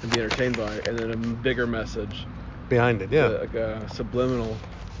and be entertained by, and then a bigger message behind it, yeah. Like a subliminal.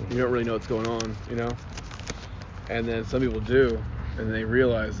 You don't really know what's going on, And then some people do, and they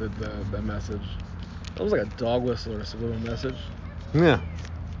realize that that message, almost like a dog whistle or a subliminal message. Yeah.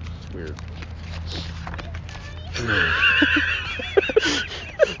 It's weird.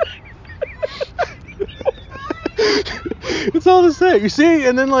 It's all the same. You see,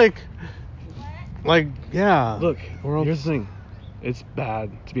 and then yeah. Look, here's the thing. It's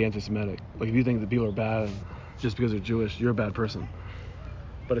bad to be anti-Semitic. Like if you think that people are bad, just because they're Jewish, you're a bad person.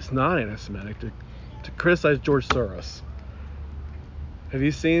 But it's not anti-Semitic to criticize George Soros. Have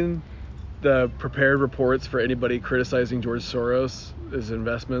you seen the prepared reports for anybody criticizing George Soros'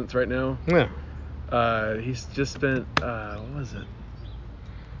 investments right now? Yeah. He's just spent what was it?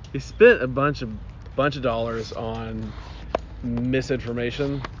 He spent a bunch of dollars on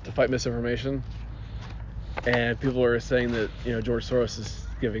misinformation, to fight misinformation, and people are saying that George Soros is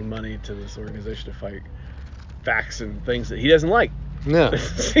giving money to this organization to fight facts and things that he doesn't like. Yeah.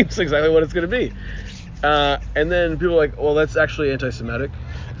 Seems exactly what it's going to be. And then people are like, well, that's actually anti-Semitic.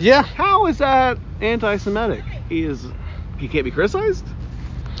 Yeah. How is that anti-Semitic? He can't be criticized?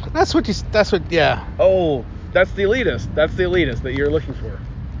 That's what, yeah. Oh, that's the elitist. That's the elitist that you're looking for.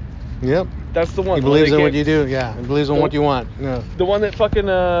 Yep. That's the one. He believes in what you do. Yeah. He believes in what you want. Yeah. The one that fucking,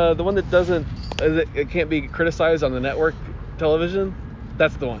 the one that doesn't, it can't be criticized on the network television.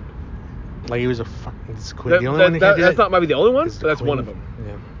 That's the one. Like he was a fucking queen. The only one that that's not might be the only one, but that's queen. One of them.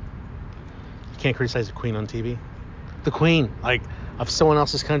 Yeah. You can't criticize the queen on TV. The queen, like, of someone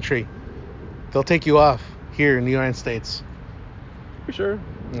else's country. They'll take you off here in the United States. For sure.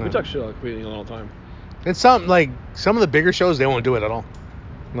 Yeah. We talk shit about Queen all the time. And some of the bigger shows, they won't do it at all.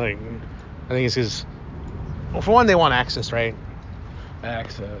 Like, I think it's because, well, for one, they want access, right?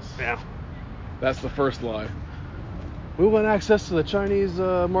 Access. Yeah. That's the first lie. We want access to the Chinese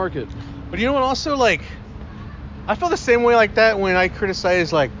market. But you know what? Also, like, I feel the same way like that when I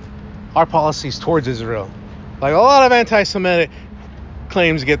criticize, like, our policies towards Israel. Like, a lot of anti-Semitic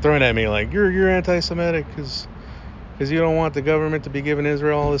claims get thrown at me. Like, you're anti-Semitic because you don't want the government to be giving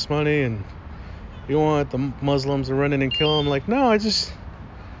Israel all this money and you want the Muslims to run in and kill them. Like, no,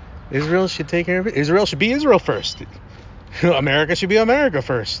 Israel should take care of it. Israel should be Israel first. America should be America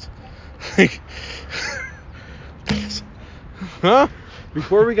first. Huh?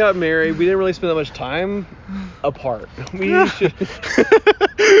 Before we got married, we didn't really spend that much time apart. We should.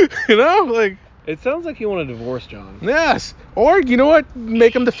 Like. It sounds like you want a divorce, John. Yes. Or, you know what?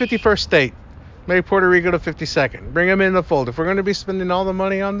 Make them the 51st state. Make Puerto Rico the 52nd. Bring them in the fold. If we're going to be spending all the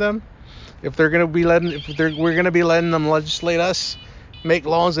money on them, we're going to be letting them legislate us, make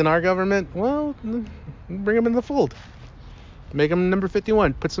laws in our government, well, bring them in the fold. Make them number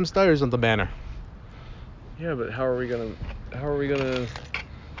 51. Put some stars on the banner. Yeah, but how are we gonna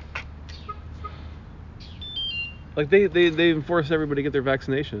like they enforce everybody to get their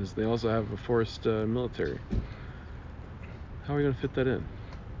vaccinations. They also have a forced military. How are we gonna fit that in?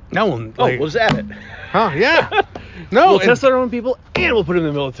 No, we'll just add it. Huh? Yeah. No, we'll test our own people and we'll put them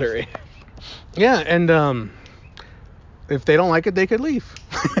in the military. Yeah, and if they don't like it, they could leave.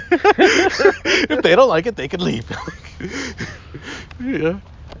 If they don't like it, they could leave. Yeah.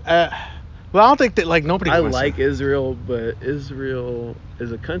 Well, I don't think that, like, nobody. I like Israel, but Israel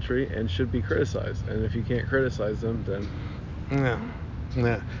is a country and should be criticized. And if you can't criticize them, then yeah.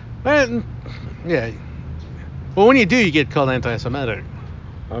 Well, when you do, you get called anti-Semitic.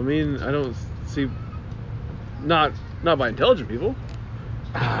 I mean, I don't see. Not by intelligent people.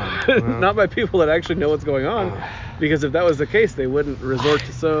 Not by people that actually know what's going on. Because if that was the case, they wouldn't resort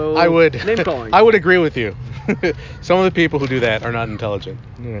to name calling. I would agree with you. Some of the people who do that are not intelligent.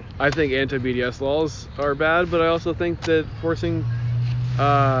 Yeah. I think anti-BDS laws are bad, but I also think that forcing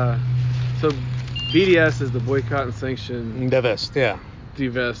so BDS is the boycott and sanction divest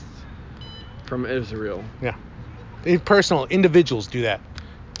from Israel. Yeah. Individuals do that.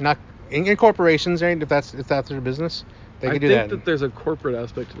 Not in corporations, right? If that's their business, they can do that. I think that there's a corporate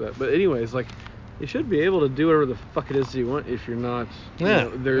aspect to that. But anyways, like, you should be able to do whatever the fuck it is you want if you're not,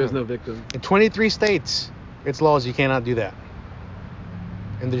 there is no victim. In 23 states, it's laws you cannot do that.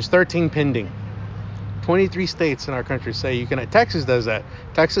 And there's 13 pending. 23 states in our country say you can. Texas does that.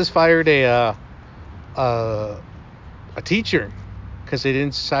 Texas fired a teacher because they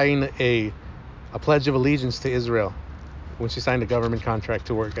didn't sign a pledge of allegiance to Israel when she signed a government contract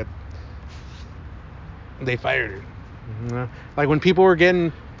to work at. They fired her. Like when people were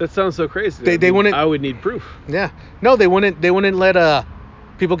getting. That sounds so crazy. They wouldn't. I would need proof. Yeah. No, they wouldn't. They wouldn't let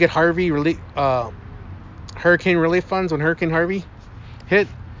people get hurricane relief funds when Hurricane Harvey hit,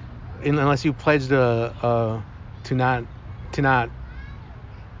 unless you pledged to not.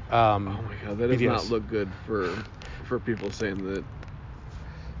 Oh my God, that does not look good for people saying that.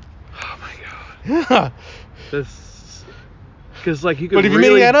 Oh my God. Yeah. Because, like, you could. But if you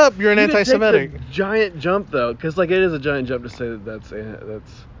make that up, you're an anti-Semitic. Take the giant jump, though, because, like, it is a giant jump to say that's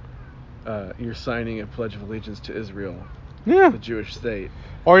you're signing a pledge of allegiance to Israel, the Jewish state,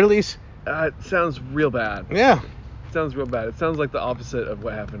 or at least it sounds real bad. Yeah, it sounds real bad. It sounds like the opposite of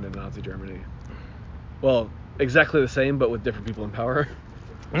what happened in Nazi Germany. Well, exactly the same, but with different people in power.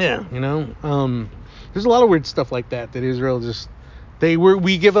 Yeah, there's a lot of weird stuff like that Israel just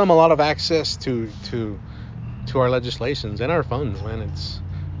we give them a lot of access to our legislations and our funds, man. It's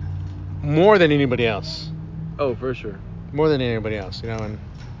more than anybody else. Oh, for sure. More than anybody else, and I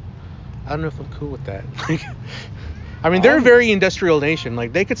don't know if I'm cool with that. I mean, they're a very industrial nation.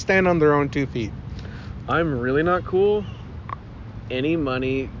 Like, they could stand on their own 2 feet. I'm really not cool any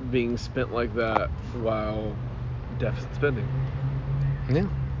money being spent like that while deficit spending. Yeah.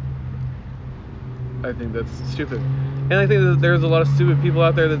 I think that's stupid. And I think that there's a lot of stupid people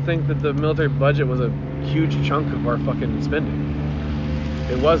out there that think that the military budget was a huge chunk of our fucking spending.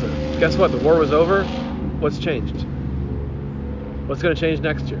 It wasn't. Guess what? The war was over. What's changed? What's going to change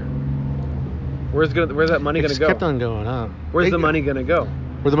next year? Where's that money going to go? It's kept on going, huh? Where's the money going to go?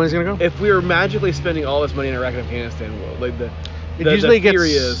 Where the money's going to go? If we were magically spending all this money in Iraq and Afghanistan, like the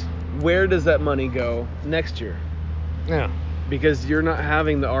theory is, where does that money go next year? Yeah. Because you're not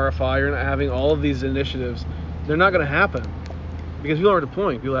having the RFI, you're not having all of these initiatives. They're not going to happen because people aren't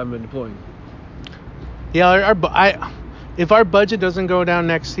deploying. People haven't been deploying. Yeah, if our budget doesn't go down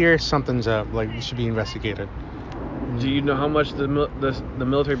next year, something's up. Like, it should be investigated. Do you know how much the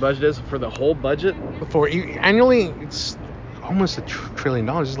military budget is for the whole budget? Annually, it's almost $1 trillion.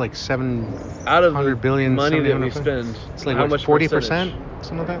 It's like $700 billion money that we spend. It's like, how much, 40%?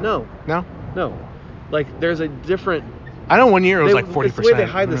 Something like that? No. Like, there's a different. I know one year it was like 40%. It's the way they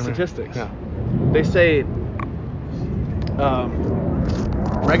hide the statistics. Yeah. They say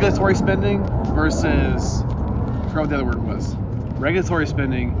regulatory spending versus, I forgot what the other word was. Regulatory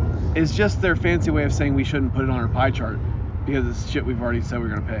spending is just their fancy way of saying we shouldn't put it on our pie chart because it's shit we've already said we're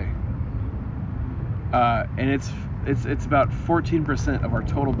going to pay. And it's about 14% of our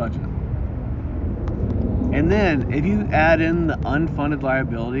total budget. And then if you add in the unfunded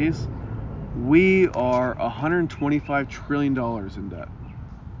liabilities, we are $125 trillion in debt.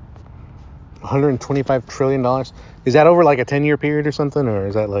 $125 trillion? Is that over like a 10-year period or something? Or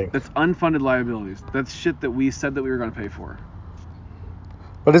is that like... That's unfunded liabilities. That's shit that we said that we were going to pay for.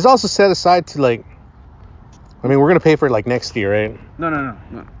 But it's also set aside to, like... I mean, we're going to pay for it like next year, right? No.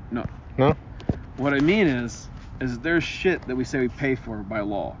 No? What I mean is there's shit that we say we pay for by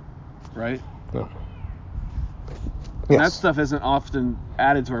law, right? No. Yes. That stuff isn't often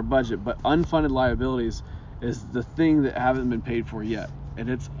added to our budget, but unfunded liabilities is the thing that haven't been paid for yet, and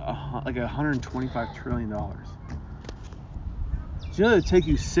it's like $125 trillion. Do you know that it take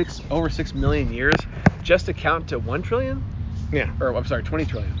you over 6 million years just to count to 1 trillion? Yeah. Or I'm sorry, 20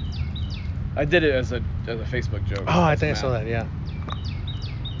 trillion. I did it as a Facebook joke. Oh, I think I saw that. Yeah.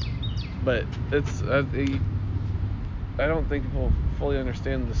 But it's I don't think people fully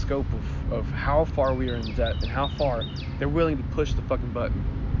understand the scope of how far we are in debt and how far they're willing to push the fucking button.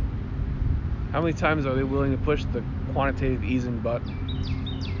 How many times are they willing to push the quantitative easing button?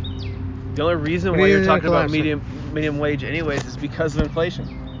 The only reason why you're talking about minimum wage anyways is because of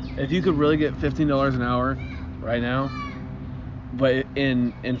inflation. If you could really get $15 an hour right now, but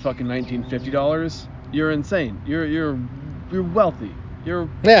in fucking $1950, you're insane. You're wealthy.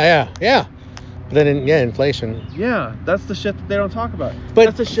 Yeah. Then inflation. Yeah, that's the shit that they don't talk about. But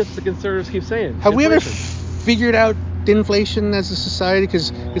that's the shit that the conservatives keep saying. Have we ever figured out inflation as a society?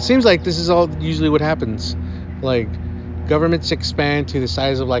 Because it seems like this is all usually what happens. Like, governments expand to the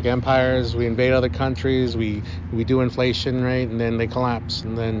size of like empires. We invade other countries. We do inflation, right? And then they collapse.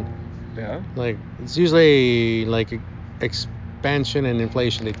 And then like, it's usually like expansion and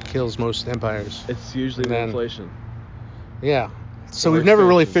inflation that kills most empires. It's usually inflation. Yeah. So we've never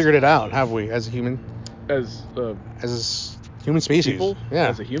really figured it out, have we, as a human? As a human species? People? Yeah.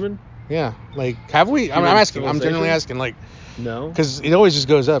 As a human? Yeah. Like, have we? I'm asking. I'm generally asking. Like, no. Because it always just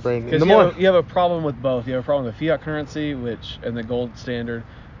goes up, right? Because you have a problem with both. You have a problem with fiat currency, and the gold standard.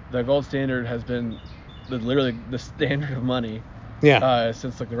 The gold standard has been literally the standard of money. Yeah.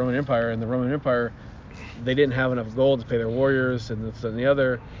 Since like the Roman Empire, and the Roman Empire, they didn't have enough gold to pay their warriors and this and the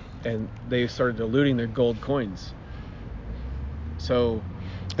other, and they started diluting their gold coins. So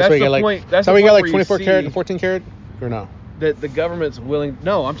that's the point. That's why you got like 24 karat and 14 karat, or no? That the government's willing.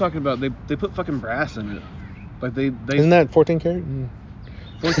 No, I'm talking about they put fucking brass in it. Like they Isn't that 14 karat?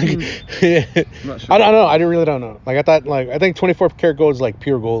 14. Yeah. I'm not sure. I don't know. I really don't know. Like, I think 24 karat gold is like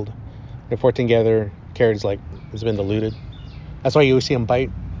pure gold, and 14 karat is like it's been diluted. That's why you always see them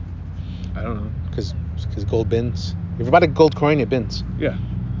bite. I don't know. Because gold bends. If you buy a gold coin, it bends. Yeah,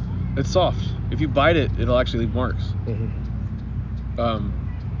 it's soft. If you bite it, it'll actually leave marks. Mm-hmm.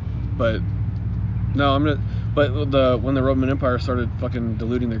 But no, I'm not. But when the Roman Empire started fucking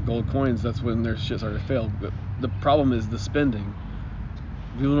diluting their gold coins, that's when their shit started to fail. But the problem is the spending.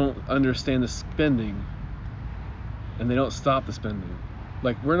 People don't understand the spending, and they don't stop the spending.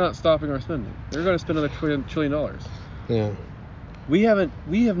 Like, we're not stopping our spending. They're going to spend another $1 trillion. Yeah. We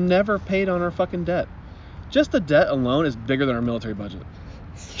have never paid on our fucking debt. Just the debt alone is bigger than our military budget.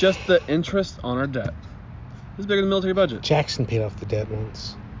 Just the interest on our debt is bigger than the military budget. Jackson paid off the debt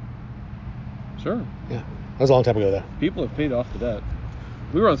once. Sure. Yeah. That was a long time ago, though. People have paid off the debt.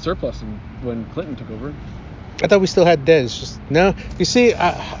 We were on surplus when Clinton took over. I thought we still had debt. It's just, no. You see,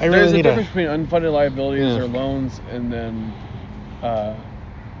 I really There's need a difference between unfunded liabilities or loans and then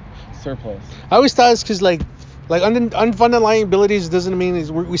surplus. I always thought it's because, like unfunded liabilities doesn't mean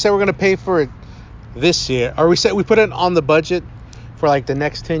we said we're going to pay for it this year. Or we said we put it on the budget for, like, the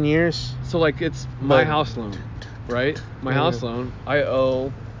next 10 years. So, like, it's my house loan, right? My house loan, I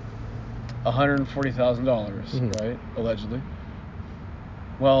owe $140,000, right? Allegedly.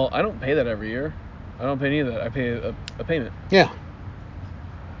 Well, I don't pay that every year. I don't pay any of that. I pay a payment. Yeah.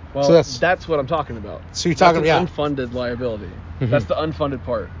 Well, so that's what I'm talking about. So you're talking about unfunded liability. That's the unfunded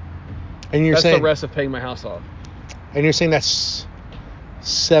part. And that's the rest of paying my house off. And you're saying that's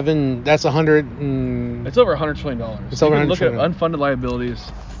That's $100. It's over $100 trillion. It's over $100 look at unfunded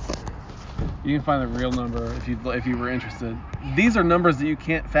liabilities. You can find the real number if you were interested. These are numbers that you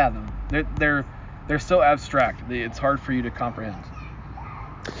can't fathom. They're so abstract. It's hard for you to comprehend.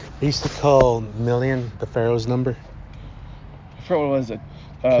 They used to call million the Pharaoh's number. I forgot what was it.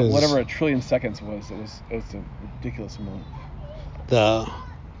 Whatever a trillion seconds was. It was a ridiculous amount.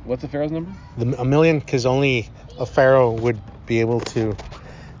 What's the Pharaoh's number? A million, because only a pharaoh would be able to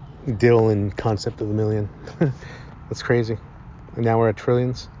deal in concept of a million. That's crazy. And now we're at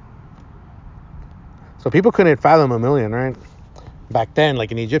trillions. So people couldn't fathom a million, right? Back then,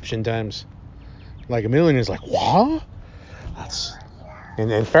 like in Egyptian times, like a million is like, what?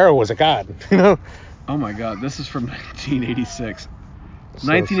 And Pharaoh was a god, you know? Oh my God, this is from 1986.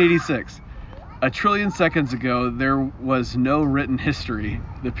 1986. A trillion seconds ago, there was no written history.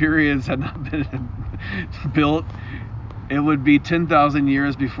 The periods had not been built. It would be 10,000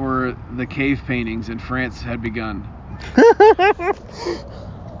 years before the cave paintings in France had begun.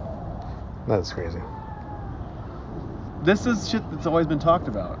 That's crazy. This is shit that's always been talked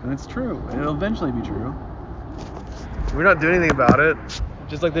about, and it's true, and it'll eventually be true. We're not doing anything about it,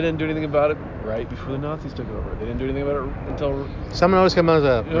 just like they didn't do anything about it right before the Nazis took over. They didn't do anything about it until... Someone always comes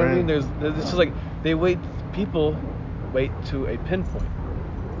up, you know what I mean? There's just like, people wait to a pinpoint.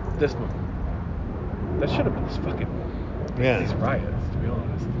 This moment. That should have been this fucking... these riots, to be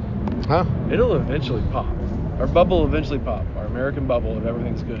honest. Huh? It'll eventually pop. Our bubble will eventually pop. Our American bubble, if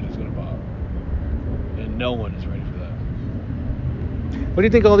everything's good, is going to pop. And no one is ready for that. What do you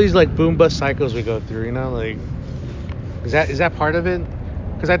think all these like boom bust cycles we go through, you know, like is that part of it?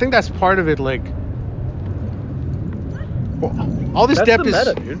 Because I think that's part of it, like all this depth is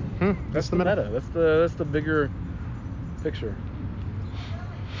meta, dude. That's the meta. That's the bigger picture.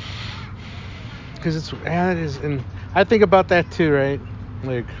 Because it is, and I think about that too, right?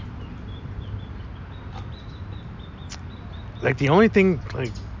 Like the only thing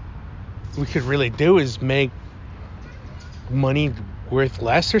like we could really do is make money worth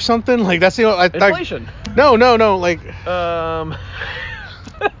less or something. Like that's the inflation. No. Like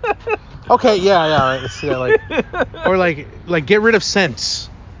okay, yeah. Let's see that. Like or like get rid of cents.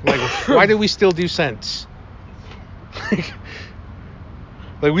 Like why do we still do cents?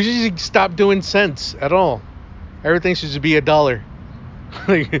 Like we should just stop doing cents at all. Everything should just be $1.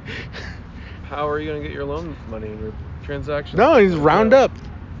 Like how are you gonna get your loan money in your transactions? No, you just round up.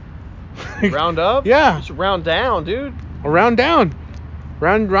 Round up? Yeah. You should round down, dude. Or round down.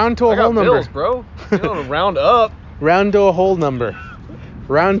 Round to a whole number. Bills, bro. You don't want to round up. Round to a whole number.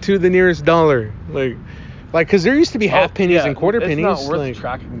 Round to the nearest dollar. Like, because there used to be half pennies and quarter pennies. It's not worth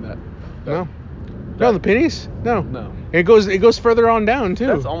tracking that. No, the pennies. No. No. It goes further on down too.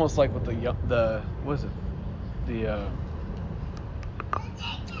 That's almost like what the what is it? The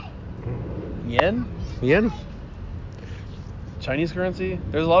yen. Chinese currency.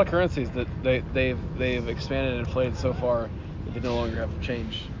 There's a lot of currencies that they've expanded and inflated so far that they no longer have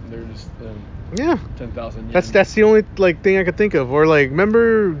change. They're just 10,000 yen. That's the only like thing I could think of. Or like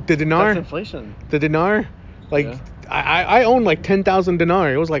remember the dinar? That's inflation. The dinar, like I own like 10,000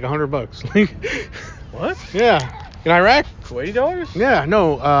 dinar. It was like $100. Like what? Yeah, in Iraq. Kuwaiti dollars? Yeah,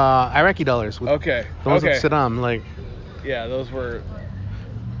 no, Iraqi dollars. The ones with Saddam. Like. Yeah, those were.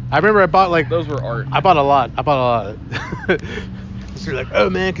 I remember I bought like... Those were art. I bought a lot. So you're like, oh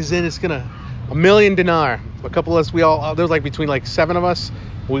man, because then it's gonna... $1 million dinar. A couple of us, there was like between like 7 of us,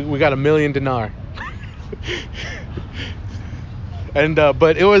 we got $1 million dinar. And,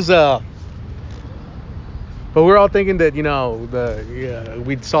 but it was, but we're all thinking that, you know,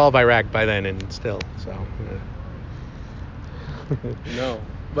 we'd solve Iraq by then and still, so, yeah. No,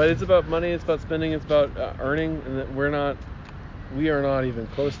 but it's about money. It's about spending. It's about earning, and that we are not even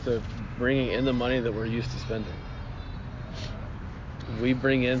close to bringing in the money that we're used to spending. We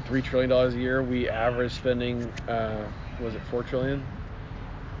bring in $3 trillion a year. We average spending, was it $4 trillion?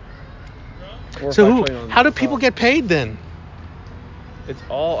 How do people get paid then? It's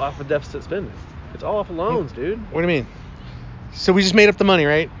all off of deficit spending. It's all off of loans, dude. What do you mean? So we just made up the money,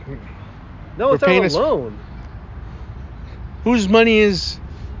 right? No, it's not a loan. Whose money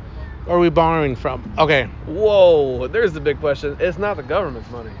are we borrowing from? Okay. Whoa, there's the big question. It's not the government's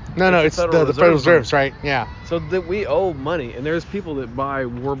money. No, it's the Federal Reserve's, right? Yeah. So that we owe money, and there's people that buy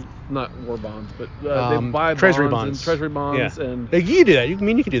not war bonds, but they buy treasury bonds and treasury bonds, yeah. and like, you can do that. You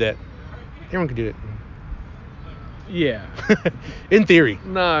can do that. Everyone can do it. Yeah. In theory.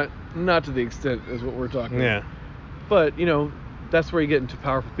 Not to the extent as what we're talking. Yeah. But that's where you get into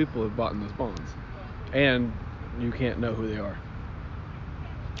powerful people who've bought in those bonds, and you can't know who they are.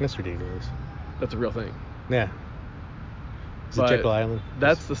 That's ridiculous. That's a real thing. Yeah. Is it Jekyll Island?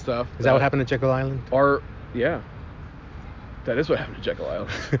 That's the stuff. Is that what happened to Jekyll Island? Yeah. That is what happened to Jekyll Island.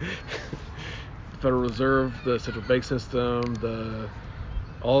 The Federal Reserve, the central bank system,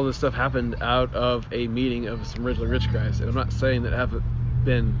 all this stuff happened out of a meeting of some really rich guys. And I'm not saying that haven't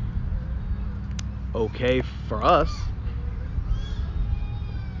been okay for us.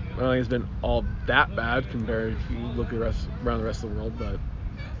 I don't think it's been all that bad compared if you look around the rest of the world, but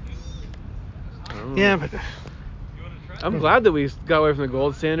I don't know. Yeah, but I'm glad that we got away from the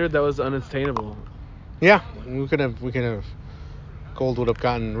gold standard. That was unattainable. Yeah, we could have. Gold would have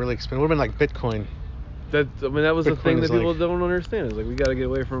gotten really expensive. It would have been like Bitcoin. That was the thing that people like, don't understand. Is like we got to get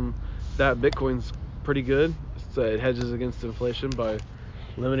away from that. Bitcoin's pretty good. It hedges against inflation by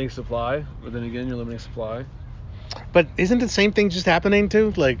limiting supply, but then again, you're limiting supply. But isn't the same thing just happening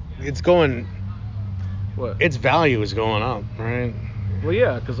too? Like it's going. What? Its value is going up, right? Well,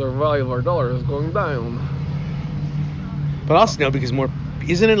 yeah, because our value of our dollar is going down. But also because more,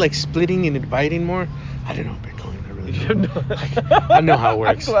 isn't it like splitting and dividing more? I don't know Bitcoin. I really don't. I know how it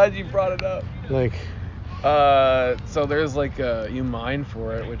works. I'm glad you brought it up. Like. So there's like you mine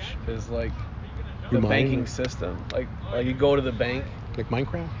for it, which is like the banking system. Like you go to the bank. Like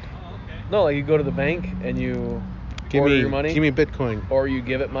Minecraft? No, like you go to the bank and you order your money. Give me Bitcoin. Or you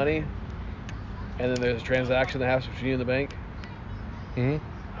give it money, and then there's a transaction that happens between you and the bank. Mm-hmm.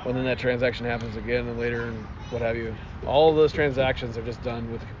 And then that transaction happens again and later and what have you. All of those transactions are just done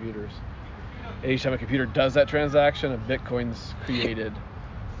with computers. And each time a computer does that transaction, a Bitcoin's created.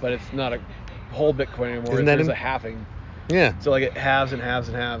 But it's not a whole Bitcoin anymore. There's a halving. Yeah. So like it halves and halves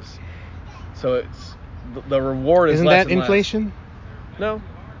and halves. So it's the reward is Isn't less that and inflation? Less. No.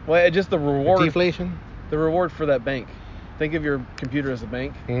 Well, it's just the reward. Deflation? The reward for that bank. Think of your computer as a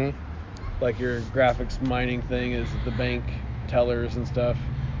bank. Mm-hmm. Like your graphics mining thing is the bank tellers and stuff.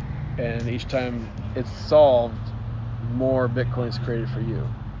 And each time it's solved, more Bitcoin's created for you.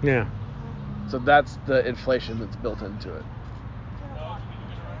 Yeah. So that's the inflation that's built into it.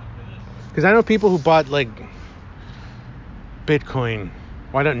 Because I know people who bought like Bitcoin.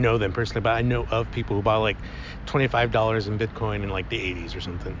 Well, I don't know them personally, but I know of people who bought like $25 in Bitcoin in like the 80s or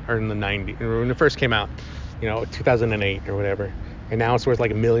something, or in the 90s, or when it first came out, 2008 or whatever. And now it's worth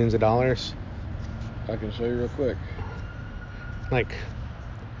like millions of dollars. I can show you real quick. Like,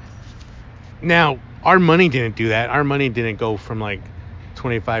 now our money didn't do that. Our money didn't go from like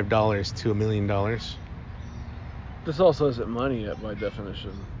 $25 to $1 million. This also isn't money yet by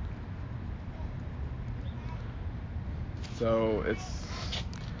definition. So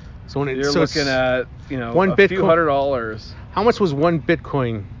you're looking at one a Bitcoin, few $100. How much was one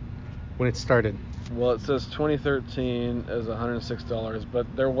Bitcoin when it started? Well, it says 2013 is $106, but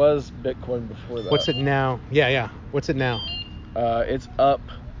there was Bitcoin before that. What's it now? Yeah. What's it now? It's up.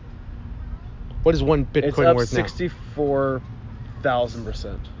 What is one Bitcoin worth now? It's up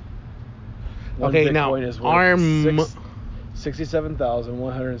 64,000%. Okay, Bitcoin now is worth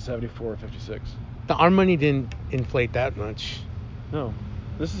 67,174.56. Our money didn't inflate that much. No,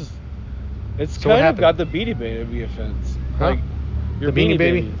 it's so kind of got the Beanie Baby offense. Huh? Like your the Beanie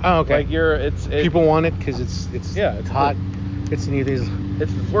Baby? Oh, okay. Like people want it because it's hot. It's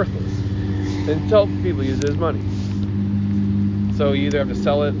worthless until people use it as money. So you either have to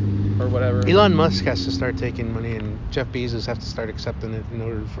sell it or whatever. Elon Musk has to start taking money, and Jeff Bezos have to start accepting it in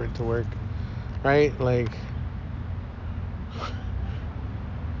order for it to work, right? Like.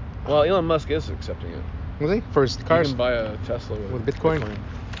 Well, Elon Musk is accepting it. Was he? For his cars? You can buy a Tesla with Bitcoin.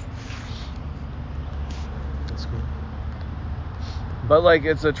 That's cool. But like,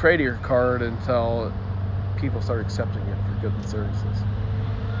 it's a trading card until people start accepting it for goods and services.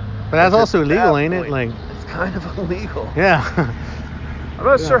 But that's also illegal, ain't it? Like, it's kind of illegal. Yeah. I'm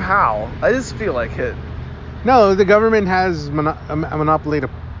not sure how. I just feel like it. No, the government has a monopoly to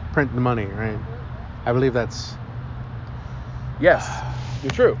print the money, right? I believe that's... Yes,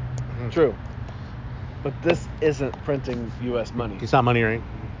 you're true. True. But this isn't printing U.S. money. It's not money, right?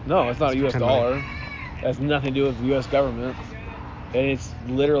 No, it's not a U.S. dollar. It has nothing to do with the U.S. government. And it's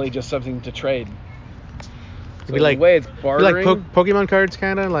literally just something to trade. So the way it's bartering... like Pokemon cards,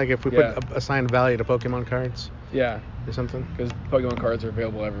 kind of? Like if we put assigned value to Pokemon cards? Yeah. Or something? Because Pokemon cards are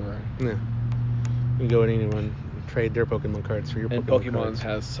available everywhere. Yeah. You can go to anyone and trade their Pokemon cards for your Pokemon cards. And Pokemon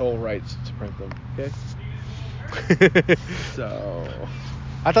has sole rights to print them. Okay? So...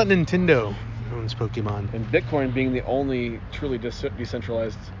 I thought Nintendo owns Pokemon. And Bitcoin being the only truly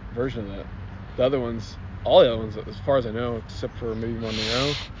decentralized version of that. The other ones, all the other ones, as far as I know, except for maybe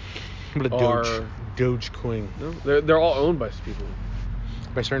Monero, are... Dogecoin. No, they're all owned by people.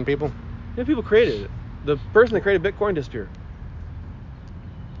 By certain people? Yeah, people created it. The person that created Bitcoin disappeared.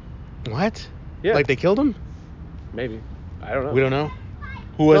 What? Yeah. Like they killed him? Maybe. I don't know. We don't know?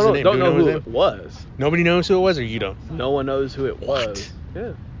 Who was the name? Don't know who it was. Nobody knows who it was, or you don't? No one knows who it was. What?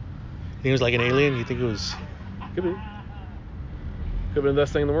 Yeah. He was like an alien? You think it was... Could be. Could have been the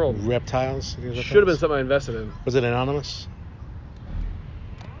best thing in the world. Reptiles? Should have been something I invested in. Was it anonymous?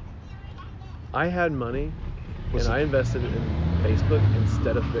 I had money, I invested in Facebook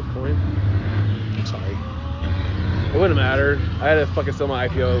instead of Bitcoin. I'm sorry. It wouldn't have mattered. I had to fucking sell my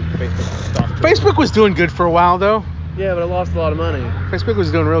IPO Facebook stock. Facebook was doing good for a while, though. Yeah, but I lost a lot of money. Facebook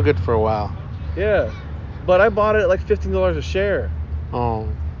was doing real good for a while. Yeah. But I bought it at like $15 a share. Oh.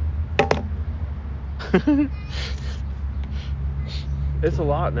 It's a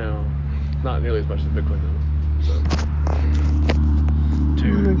lot now. Not nearly as much as Bitcoin though. So.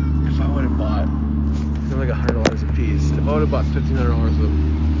 Dude, if I would have bought, they're like $100 a piece. If I would have bought $1,500 of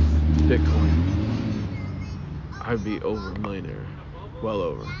Bitcoin, I'd be over a millionaire. Well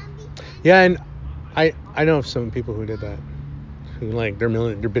over. Yeah, and I know of some people who did that. Who like they're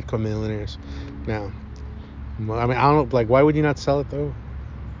Bitcoin millionaires now. Well, I mean, I don't know. Like, why would you not sell it though?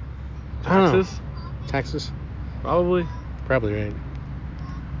 Taxes? Taxes? Probably. Probably right.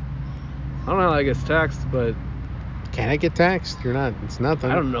 I don't know how that gets taxed, but... Can it get taxed? You're not. It's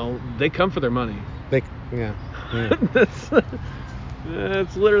nothing. I don't know. They come for their money. Yeah.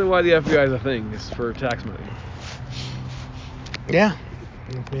 That's literally why the FBI is a thing. It's for tax money. Yeah.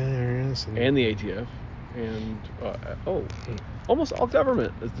 FBI, and the ATF. And, almost all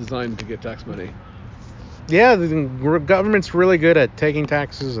government is designed to get tax money. Yeah, the government's really good at taking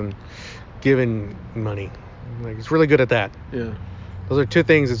taxes and giving money. Like, it's really good at that. Yeah. Those are two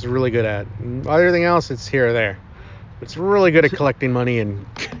things it's really good at. Everything else, it's here or there. It's really good at collecting money and...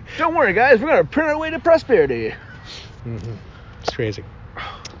 Don't worry, guys. We're going to print our way to prosperity. Mm-hmm. It's crazy. All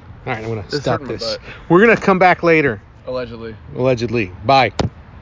right, I'm going to stop this. Butt. We're going to come back later. Allegedly. Bye.